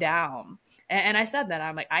go down. And I said that,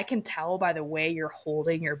 I'm like, I can tell by the way you're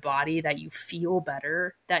holding your body that you feel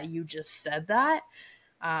better that you just said that.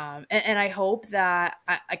 And I hope that,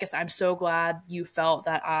 I guess I'm so glad you felt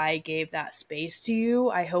that I gave that space to you.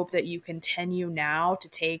 I hope that you continue now to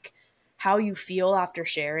take how you feel after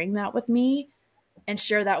sharing that with me and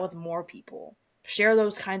share that with more people. Share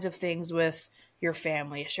those kinds of things with your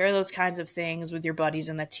family. Share those kinds of things with your buddies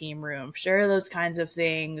in the team room. Share those kinds of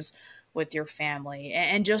things with your family,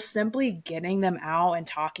 and just simply getting them out and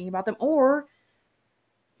talking about them, or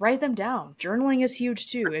write them down. Journaling is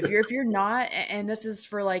huge too. If you're not, and this is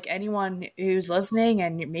for like anyone who's listening,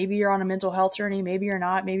 and maybe you're on a mental health journey, maybe you're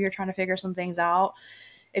not, maybe you're trying to figure some things out.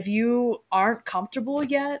 If you aren't comfortable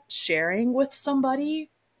yet sharing with somebody,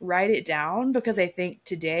 write it down, because I think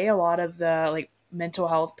today a lot of the like mental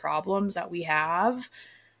health problems that we have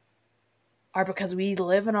are because we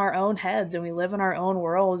live in our own heads and we live in our own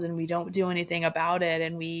worlds and we don't do anything about it,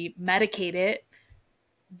 and we medicate it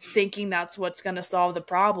thinking that's what's going to solve the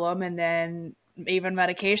problem, and then even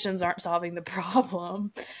medications aren't solving the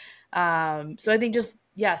problem. So I think just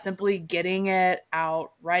simply getting it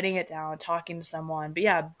out, writing it down, talking to someone,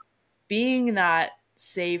 but being that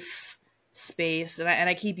safe space, and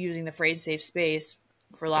I keep using the phrase safe space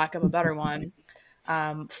for lack of a better one,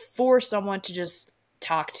 for someone to just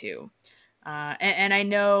talk to. And I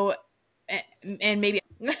know, and maybe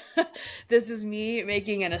this is me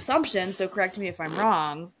making an assumption, so correct me if I'm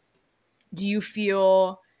wrong. Do you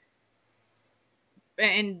feel,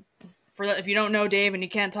 and if you don't know Dave and you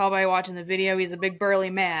can't tell by watching the video, he's a big burly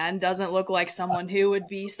man, doesn't look like someone who would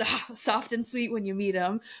be soft and sweet when you meet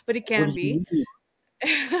him, but he can be.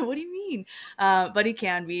 What do you mean? But he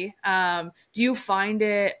can be. Do you find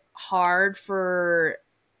it hard for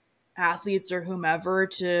athletes or whomever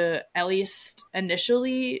to at least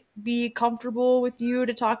initially be comfortable with you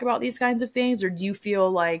to talk about these kinds of things, or do you feel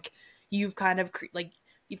like you've kind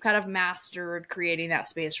of mastered creating that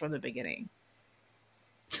space from the beginning?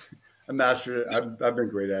 I mastered it. I've been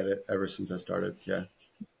great at it ever since I started. Yeah.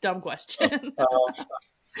 Dumb question.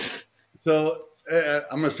 So I'm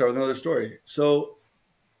going to start with another story. So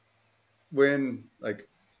in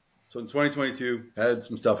 2022, had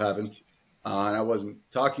some stuff happen. And I wasn't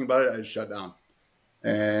talking about it. I just shut down.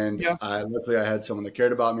 And luckily I had someone that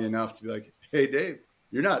cared about me enough to be like, hey, Dave,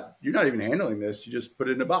 you're not even handling this. You just put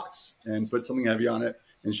it in a box and put something heavy on it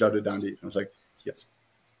and shoved it down deep. And I was like, yes.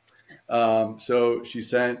 So she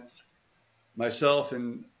sent myself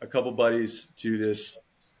and a couple buddies to this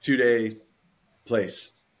 2-day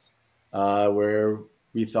place where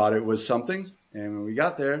we thought it was something. And when we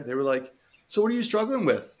got there, they were like, so what are you struggling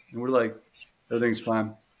with? And we're like, everything's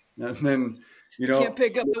fine. And then, can't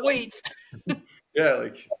pick up the weights. Yeah.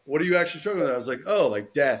 Like, what are you actually struggling with? I was like, oh,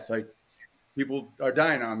 like death. Like people are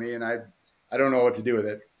dying on me and I don't know what to do with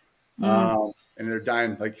it. And they're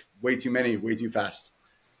dying like way too many, way too fast.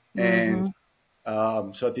 And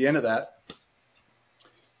so at the end of that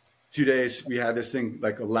 2 days, we had this thing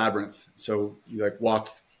like a labyrinth. So you like walk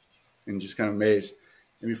in just kind of maze.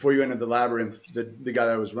 And before you entered the labyrinth, the guy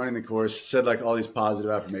that was running the course said like all these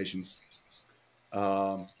positive affirmations.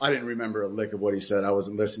 I didn't remember a lick of what he said. I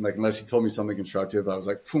wasn't listening. Like, unless he told me something constructive, I was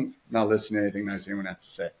like, not listening to anything nice anyone had to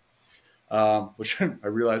say. which I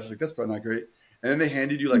realized like that's probably not great. And then they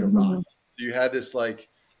handed you like a rock. So you had this like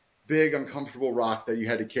big uncomfortable rock that you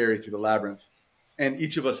had to carry through the labyrinth, and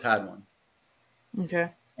each of us had one.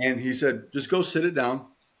 Okay. And he said, just go sit it down,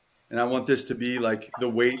 and I want this to be like the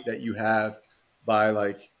weight that you have by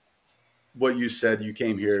like what you said you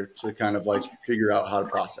came here to kind of like figure out how to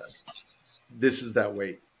process. This is that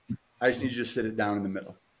weight. I just need you to sit it down in the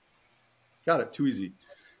middle. Got it. Too easy.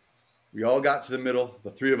 We all got to the middle,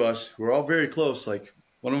 the three of us, who were all very close. Like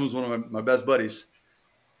one of them was one of my best buddies.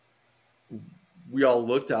 We all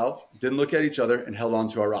looked out, didn't look at each other, and held on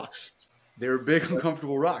to our rocks. They were big,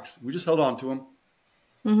 uncomfortable rocks. We just held on to them.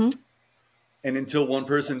 Mm-hmm. And until one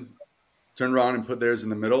person turned around and put theirs in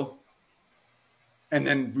the middle. And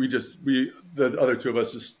then the other two of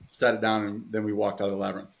us just sat it down, and then we walked out of the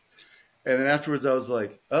labyrinth. And then afterwards I was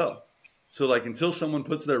like, oh, so like until someone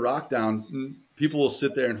puts their rock down, people will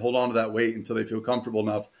sit there and hold on to that weight until they feel comfortable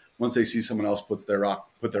enough once they see someone else put their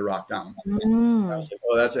rock down. I was like,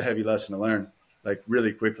 oh, that's a heavy lesson to learn, like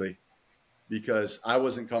really quickly, because I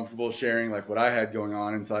wasn't comfortable sharing like what I had going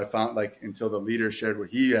on until the leader shared what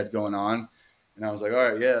he had going on. And I was like,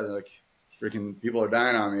 all right, yeah, like freaking people are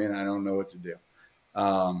dying on me and I don't know what to do.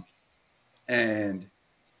 And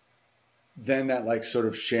then that like sort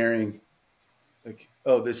of sharing like,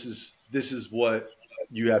 oh, this is what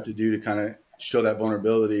you have to do to kind of show that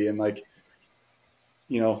vulnerability. And like,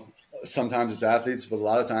 you know, sometimes it's athletes, but a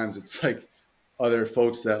lot of times it's like other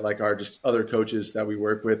folks that like are just other coaches that we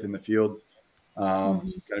work with in the field.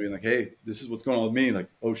 Kind of being like, hey, this is what's going on with me. Like,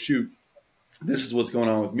 oh shoot, this is what's going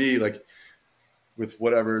on with me. Like with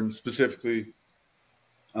whatever, and specifically,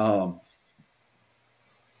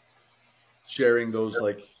 sharing those,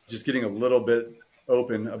 like just getting a little bit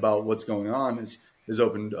open about what's going on has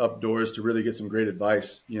opened up doors to really get some great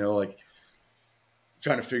advice, you know, like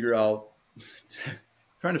trying to figure out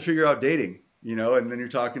dating, you know, and then you're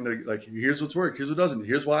talking to like, here's what's worked, here's what doesn't,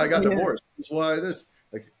 here's why I got divorced, here's why this,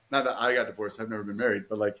 like, not that I got divorced, I've never been married,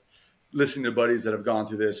 but like listening to buddies that have gone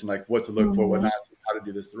through this and like what to look for, what not to, how to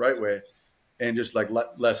do this the right way, and just like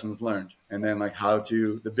lessons learned. And then like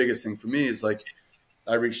the biggest thing for me is like,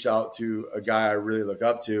 I reached out to a guy I really look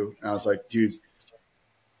up to, and I was like, dude,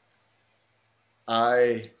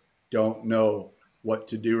 I don't know what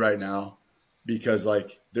to do right now because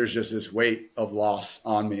like there's just this weight of loss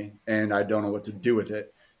on me and I don't know what to do with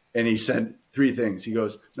it. And he said 3 things. He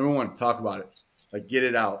goes, number 1, talk about it. Like get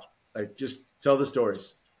it out. Like just tell the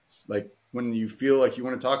stories. Like when you feel like you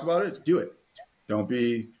want to talk about it, do it. Don't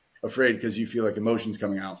be afraid because you feel like emotions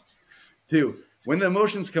coming out. 2, when the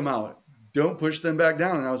emotions come out, don't push them back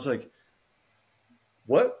down. And I was like,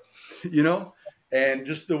 what? You know? And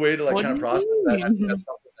just the way to like kind of process that, I think that's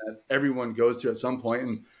something that everyone goes through at some point.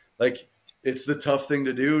 And like, it's the tough thing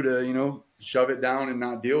to do to, you know, shove it down and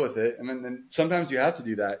not deal with it. And then sometimes you have to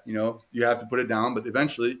do that, you know, you have to put it down, but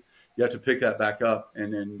eventually you have to pick that back up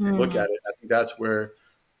and then look at it. I think that's where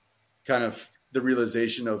kind of the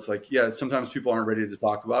realization of like, yeah, sometimes people aren't ready to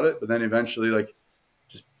talk about it, but then eventually like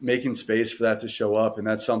just making space for that to show up. And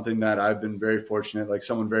that's something that I've been very fortunate. Like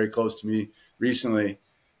someone very close to me recently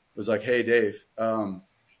was like, hey, Dave,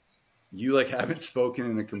 you like haven't spoken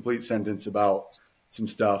in a complete sentence about some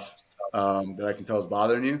stuff that I can tell is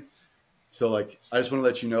bothering you. So like, I just want to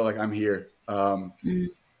let you know, like I'm here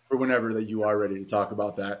for whenever that you are ready to talk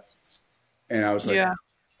about that. And I was like,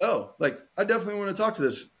 oh, like I definitely want to talk to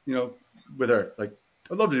this, you know, with her. Like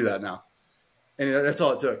I'd love to do that now. And that's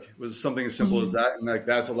all it took, was something as simple as that. And like,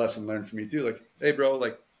 that's a lesson learned for me too. Like, hey bro,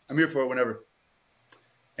 like I'm here for it whenever.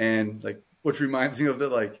 And like, which reminds me of the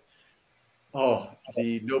like,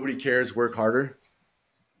 the nobody cares, work harder.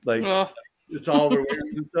 Like it's all over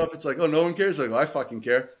wins and stuff. It's like, oh, no one cares. Like, well, I fucking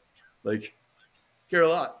care. Like, care a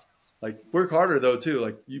lot. Like, work harder though too.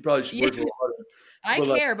 Like, you probably should work a little harder. I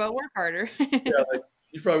but, care, but work harder. Yeah, like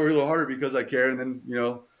you probably work a little harder because I care, and then you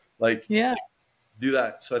know, like, do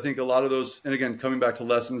that. So I think a lot of those, and again, coming back to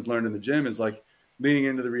lessons learned in the gym, is like leaning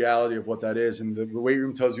into the reality of what that is, and the weight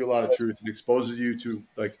room tells you a lot of truth and exposes you to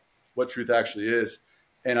like what truth actually is.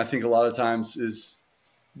 And I think a lot of times is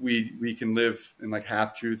we can live in like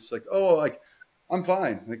half truths, like, oh, like I'm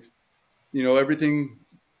fine, like, you know, everything,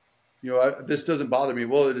 you know, this doesn't bother me.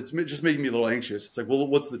 Well, it's just making me a little anxious. It's like, well,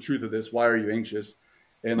 what's the truth of this? Why are you anxious?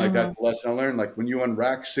 And like, that's a lesson I learned. Like when you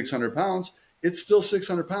unrack 600 pounds, it's still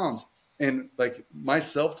 600 pounds. And like my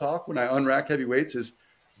self-talk when I unrack heavy weights is,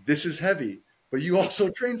 this is heavy, but you also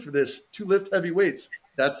train for this to lift heavy weights.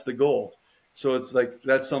 That's the goal. So it's like,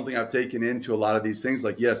 that's something I've taken into a lot of these things.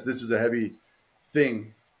 Like, yes, this is a heavy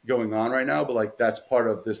thing going on right now, but like, that's part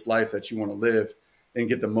of this life that you want to live and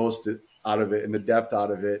get the most out of it and the depth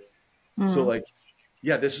out of it. So like,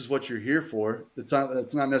 yeah, this is what you're here for. It's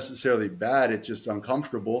not necessarily bad. It's just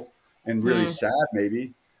uncomfortable and really sad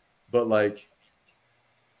maybe, but like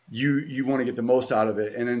you want to get the most out of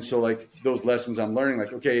it. And then so like those lessons I'm learning,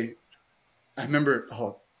 like, okay, I remember,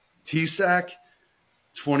 TSAC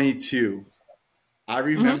 22. I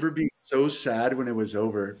remember being so sad when it was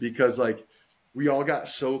over because like we all got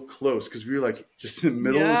so close because we were like just in the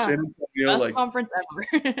middle of San Antonio, Best like conference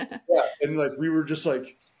ever. yeah, and like we were just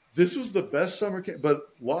like, this was the best summer camp. But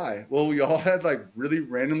why? Well, we all had like really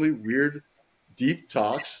randomly weird, deep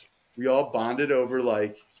talks. We all bonded over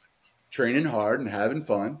like training hard and having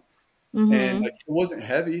fun, and like it wasn't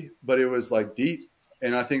heavy, but it was like deep.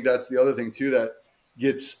 And I think that's the other thing too that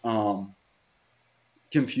gets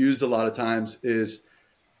confused a lot of times is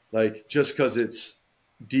like just because it's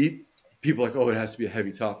deep, people are like, oh, it has to be a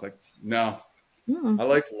heavy talk. Like, no, I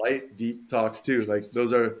like light, deep talks too. Like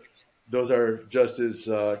those are just as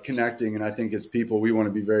connecting. And I think as people, we want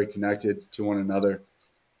to be very connected to one another.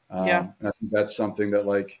 And I think that's something that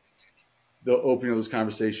like the opening of those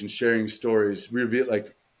conversations, sharing stories, reveal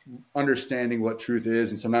like understanding what truth is.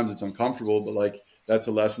 And sometimes it's uncomfortable, but like that's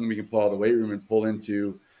a lesson we can pull out of the weight room and pull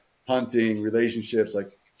into hunting, relationships,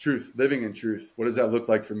 like truth, living in truth. What does that look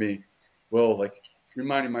like for me? Well, like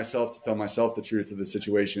reminding myself to tell myself the truth of the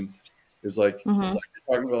situation is like, talking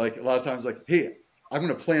about like a lot of times like, hey, I'm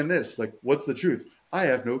going to plan this. Like, what's the truth? I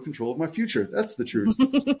have no control of my future. That's the truth.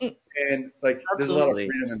 And like, there's a lot of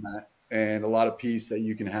freedom in that and a lot of peace that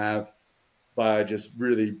you can have by just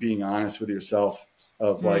really being honest with yourself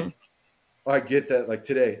of like, I get that. Like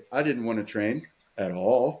today, I didn't want to train at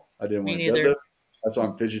all. I didn't want to deadlift. That's why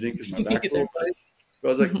I'm fidgeting because my back's a little tight. But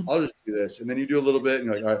I was like, I'll just do this. And then you do a little bit and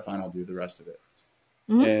you're like, all right, fine, I'll do the rest of it.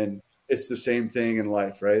 And it's the same thing in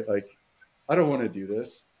life, right? Like, I don't want to do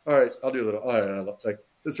this. All right, I'll do a little. All right,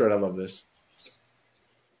 that's right. I love this.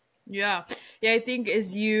 Yeah. I think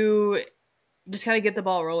as you just kind of get the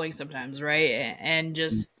ball rolling sometimes, right? And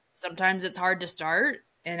just sometimes it's hard to start,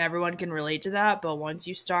 and everyone can relate to that. But once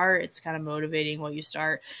you start, it's kind of motivating what you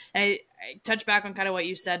start. And I touch back on kind of what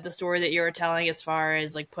you said, the story that you were telling as far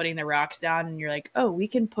as like putting the rocks down, and you're like, oh, we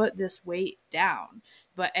can put this weight down.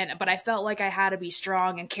 But I felt like I had to be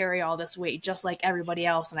strong and carry all this weight just like everybody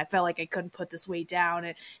else. And I felt like I couldn't put this weight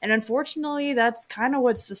down. And unfortunately, that's kind of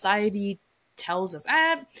what society tells us.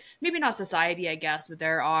 Maybe not society, I guess, but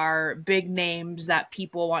there are big names that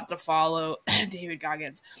people want to follow. David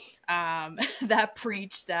Goggins, that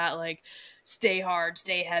preach that like, stay hard,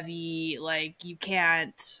 stay heavy. Like you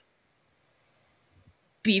can't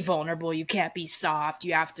be vulnerable. You can't be soft.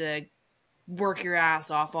 You have to work your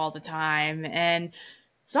ass off all the time. And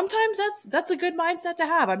sometimes that's a good mindset to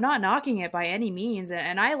have. I'm not knocking it by any means.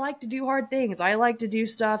 And I like to do hard things. I like to do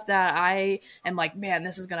stuff that I am like, man,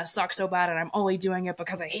 this is going to suck so bad. And I'm only doing it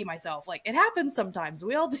because I hate myself. Like it happens sometimes.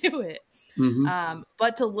 We all do it.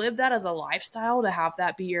 But to live that as a lifestyle, to have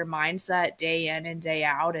that be your mindset day in and day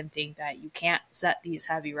out and think that you can't set these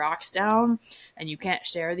heavy rocks down and you can't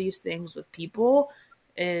share these things with people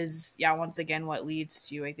is, once again, what leads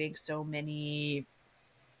to, I think, so many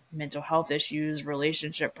mental health issues,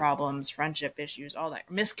 relationship problems, friendship issues, all that.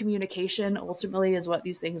 Miscommunication ultimately is what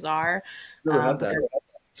these things are.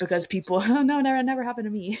 Because people, never happened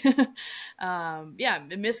to me.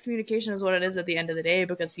 Miscommunication is what it is at the end of the day,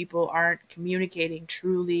 because people aren't communicating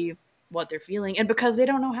truly what they're feeling, and because they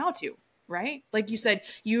don't know how to, right? Like you said,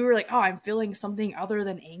 you were like, oh, I'm feeling something other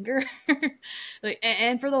than anger.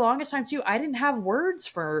 And for the longest time too, I didn't have words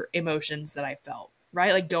for emotions that I felt.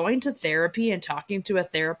 Right? Like going to therapy and talking to a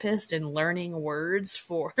therapist and learning words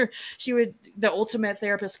for, the ultimate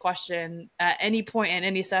therapist question at any point in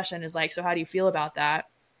any session is like, so how do you feel about that?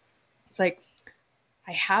 It's like,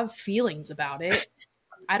 I have feelings about it.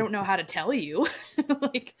 I don't know how to tell you.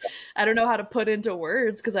 Like, I don't know how to put into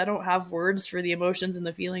words because I don't have words for the emotions and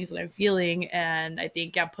the feelings that I'm feeling. And I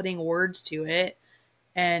think, putting words to it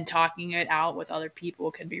and talking it out with other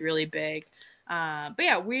people can be really big.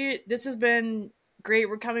 This has been great.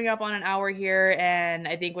 We're coming up on an hour here, and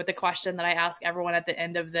I think with the question that I ask everyone at the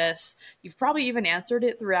end of this, you've probably even answered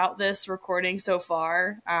it throughout this recording so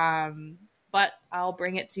far, but I'll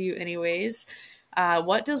bring it to you anyways.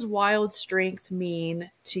 What does wild strength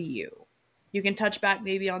mean to you? You can touch back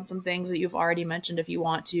maybe on some things that you've already mentioned if you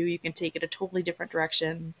want to. You can take it a totally different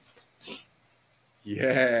direction.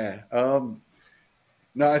 Yeah.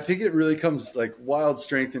 No, I think it really comes like wild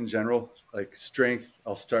strength in general, like strength.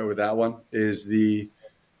 I'll start with that one is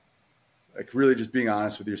like really just being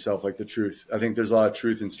honest with yourself, like the truth. I think there's a lot of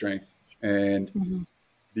truth in strength. And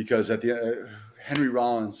because at the Henry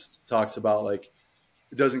Rollins talks about like,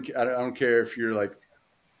 I don't care if you're like,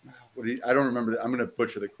 I don't remember. I'm going to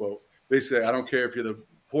butcher the quote, basically, I don't care if you're the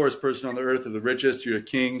poorest person on the earth or the richest, you're a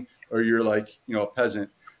king or you're like, a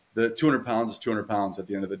peasant. The 200 pounds is 200 pounds at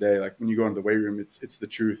the end of the day. Like when you go into the weight room, it's the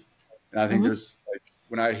truth. And I think there's like,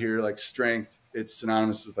 when I hear like strength, it's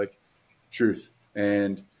synonymous with like truth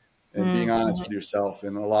and being honest with yourself.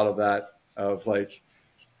 And a lot of that of like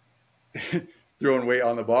throwing weight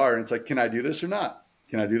on the bar. And it's like, can I do this or not?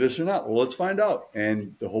 Can I do this or not? Well, let's find out.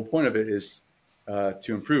 And the whole point of it is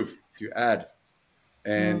to improve, to add.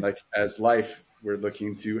 And like as life, we're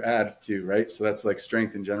looking to add to, right? So that's like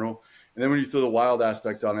strength in general. And then when you throw the wild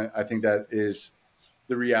aspect on it, I think that is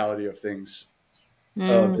the reality of things,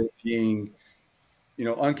 of it being,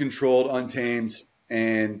 uncontrolled, untamed,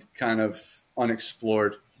 and kind of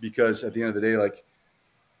unexplored. Because at the end of the day, like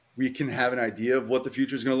we can have an idea of what the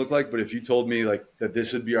future is going to look like. But if you told me like that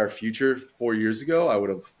this would be our future 4 years ago, I would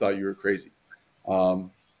have thought you were crazy.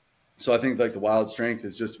 So I think like the wild strength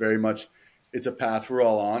is just very much, it's a path we're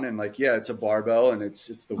all on. And like, yeah, it's a barbell and it's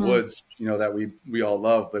the woods, that we all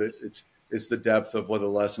love, but it's the depth of what the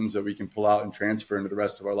lessons that we can pull out and transfer into the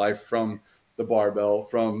rest of our life from the barbell,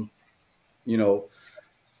 from,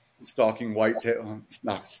 stalking whitetail,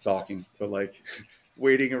 not stalking, but like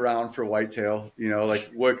waiting around for whitetail,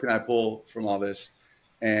 like what can I pull from all this?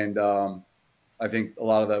 And I think a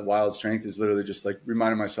lot of that wild strength is literally just like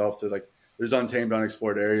reminding myself to like, there's untamed,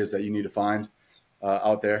 unexplored areas that you need to find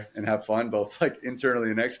out there and have fun, both like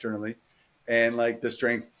internally and externally. And like the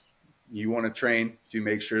strength you want to train to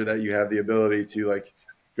make sure that you have the ability to like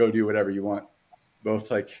go do whatever you want,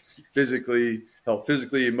 both like physically,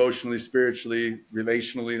 emotionally, spiritually,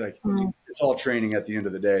 relationally, like it's all training at the end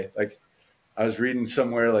of the day. Like I was reading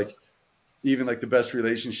somewhere, like even like the best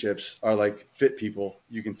relationships are like fit people.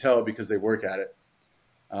 You can tell because they work at it.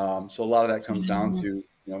 So a lot of that comes down to,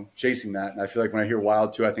 chasing that. And I feel like when I hear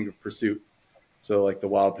wild too, I think of pursuit. So like the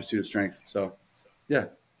wild pursuit of strength. So yeah,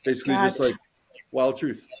 basically just like wild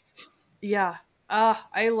truth. Yeah.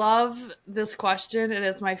 I love this question and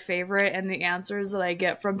it's my favorite, and the answers that I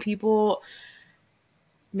get from people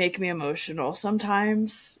make me emotional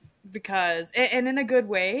sometimes because, and in a good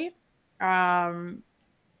way,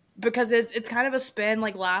 because it's kind of a spin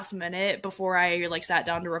like last minute before I like sat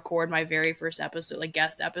down to record my very first episode, like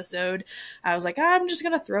guest episode. I was like, I'm just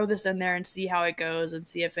going to throw this in there and see how it goes and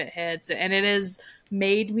see if it hits. And it has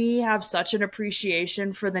made me have such an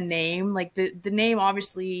appreciation for the name. Like the name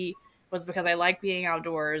obviously was because I like being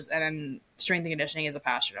outdoors and strength and conditioning is a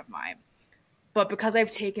passion of mine. But because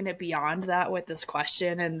I've taken it beyond that with this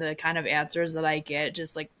question and the kind of answers that I get,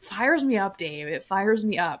 just like fires me up, Dave. It fires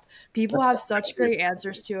me up. People have such great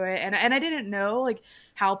answers to it. And I didn't know like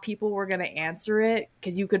how people were going to answer it,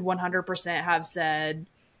 because you could 100% have said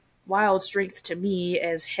wild strength to me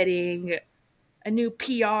is hitting a new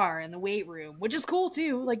PR in the weight room, which is cool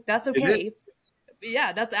too. Like that's okay.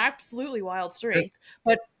 Yeah, that's absolutely wild strength.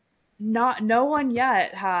 But no one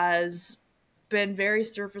yet has been very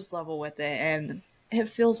surface level with it, and it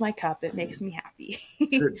fills my cup. It makes me happy.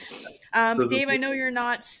 Dave, I know you're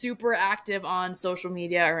not super active on social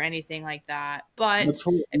media or anything like that, but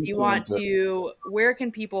if you want to, where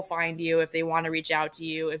can people find you if they want to reach out to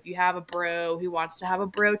you? If you have a bro who wants to have a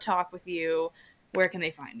bro talk with you, where can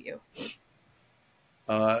they find you?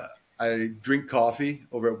 I drink coffee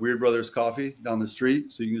over at Weird Brothers Coffee down the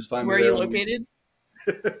street, so you can just find me there. Where are you located?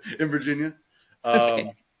 In Virginia.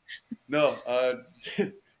 Okay. No,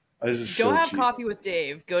 go have coffee with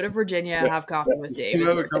Dave. Go to Virginia, have coffee with Dave. Come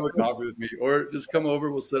have a cup of coffee with me, or just come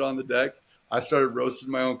over. We'll sit on the deck. I started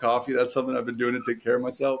roasting my own coffee. That's something I've been doing to take care of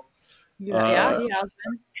myself. Yeah.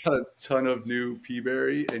 Got a ton of new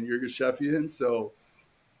Peaberry and Yirgacheffian, so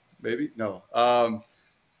maybe no.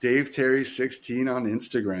 Dave Terry 16 on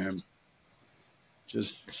Instagram.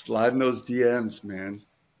 Just sliding those DMs, man.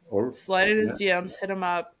 Or slide in his DMs, hit him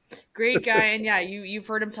up. Great guy. And yeah, you've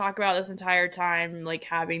heard him talk about this entire time, like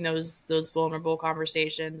having those vulnerable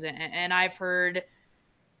conversations. And I've heard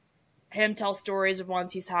him tell stories of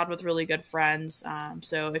ones he's had with really good friends.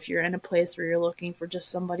 So if you're in a place where you're looking for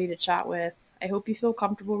just somebody to chat with, I hope you feel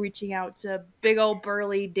comfortable reaching out to big old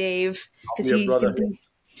burly Dave, because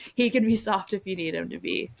he can be soft if you need him to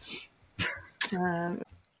be.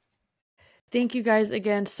 Thank you guys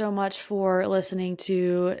again so much for listening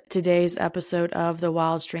to today's episode of the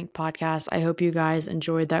Wild Strength Podcast. I hope you guys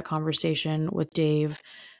enjoyed that conversation with Dave.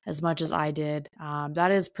 as much as I did.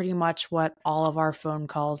 That is pretty much what all of our phone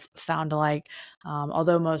calls sound like.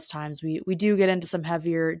 Although most times we do get into some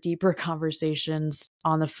heavier, deeper conversations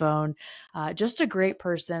on the phone. Just a great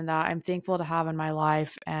person that I'm thankful to have in my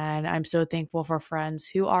life. And I'm so thankful for friends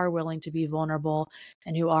who are willing to be vulnerable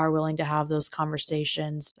and who are willing to have those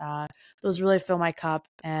conversations. Those really fill my cup.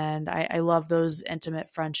 And I love those intimate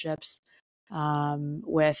friendships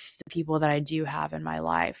with the people that I do have in my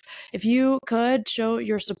life. If you could show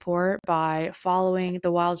your support by following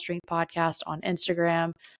the Wild Strength Podcast on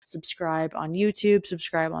Instagram, subscribe on YouTube,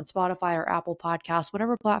 subscribe on Spotify or Apple Podcasts,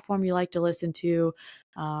 whatever platform you like to listen to,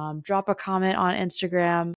 drop a comment on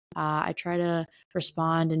Instagram. I try to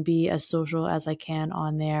respond and be as social as I can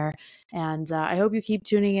on there. And I hope you keep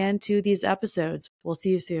tuning in to these episodes. We'll see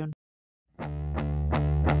you soon.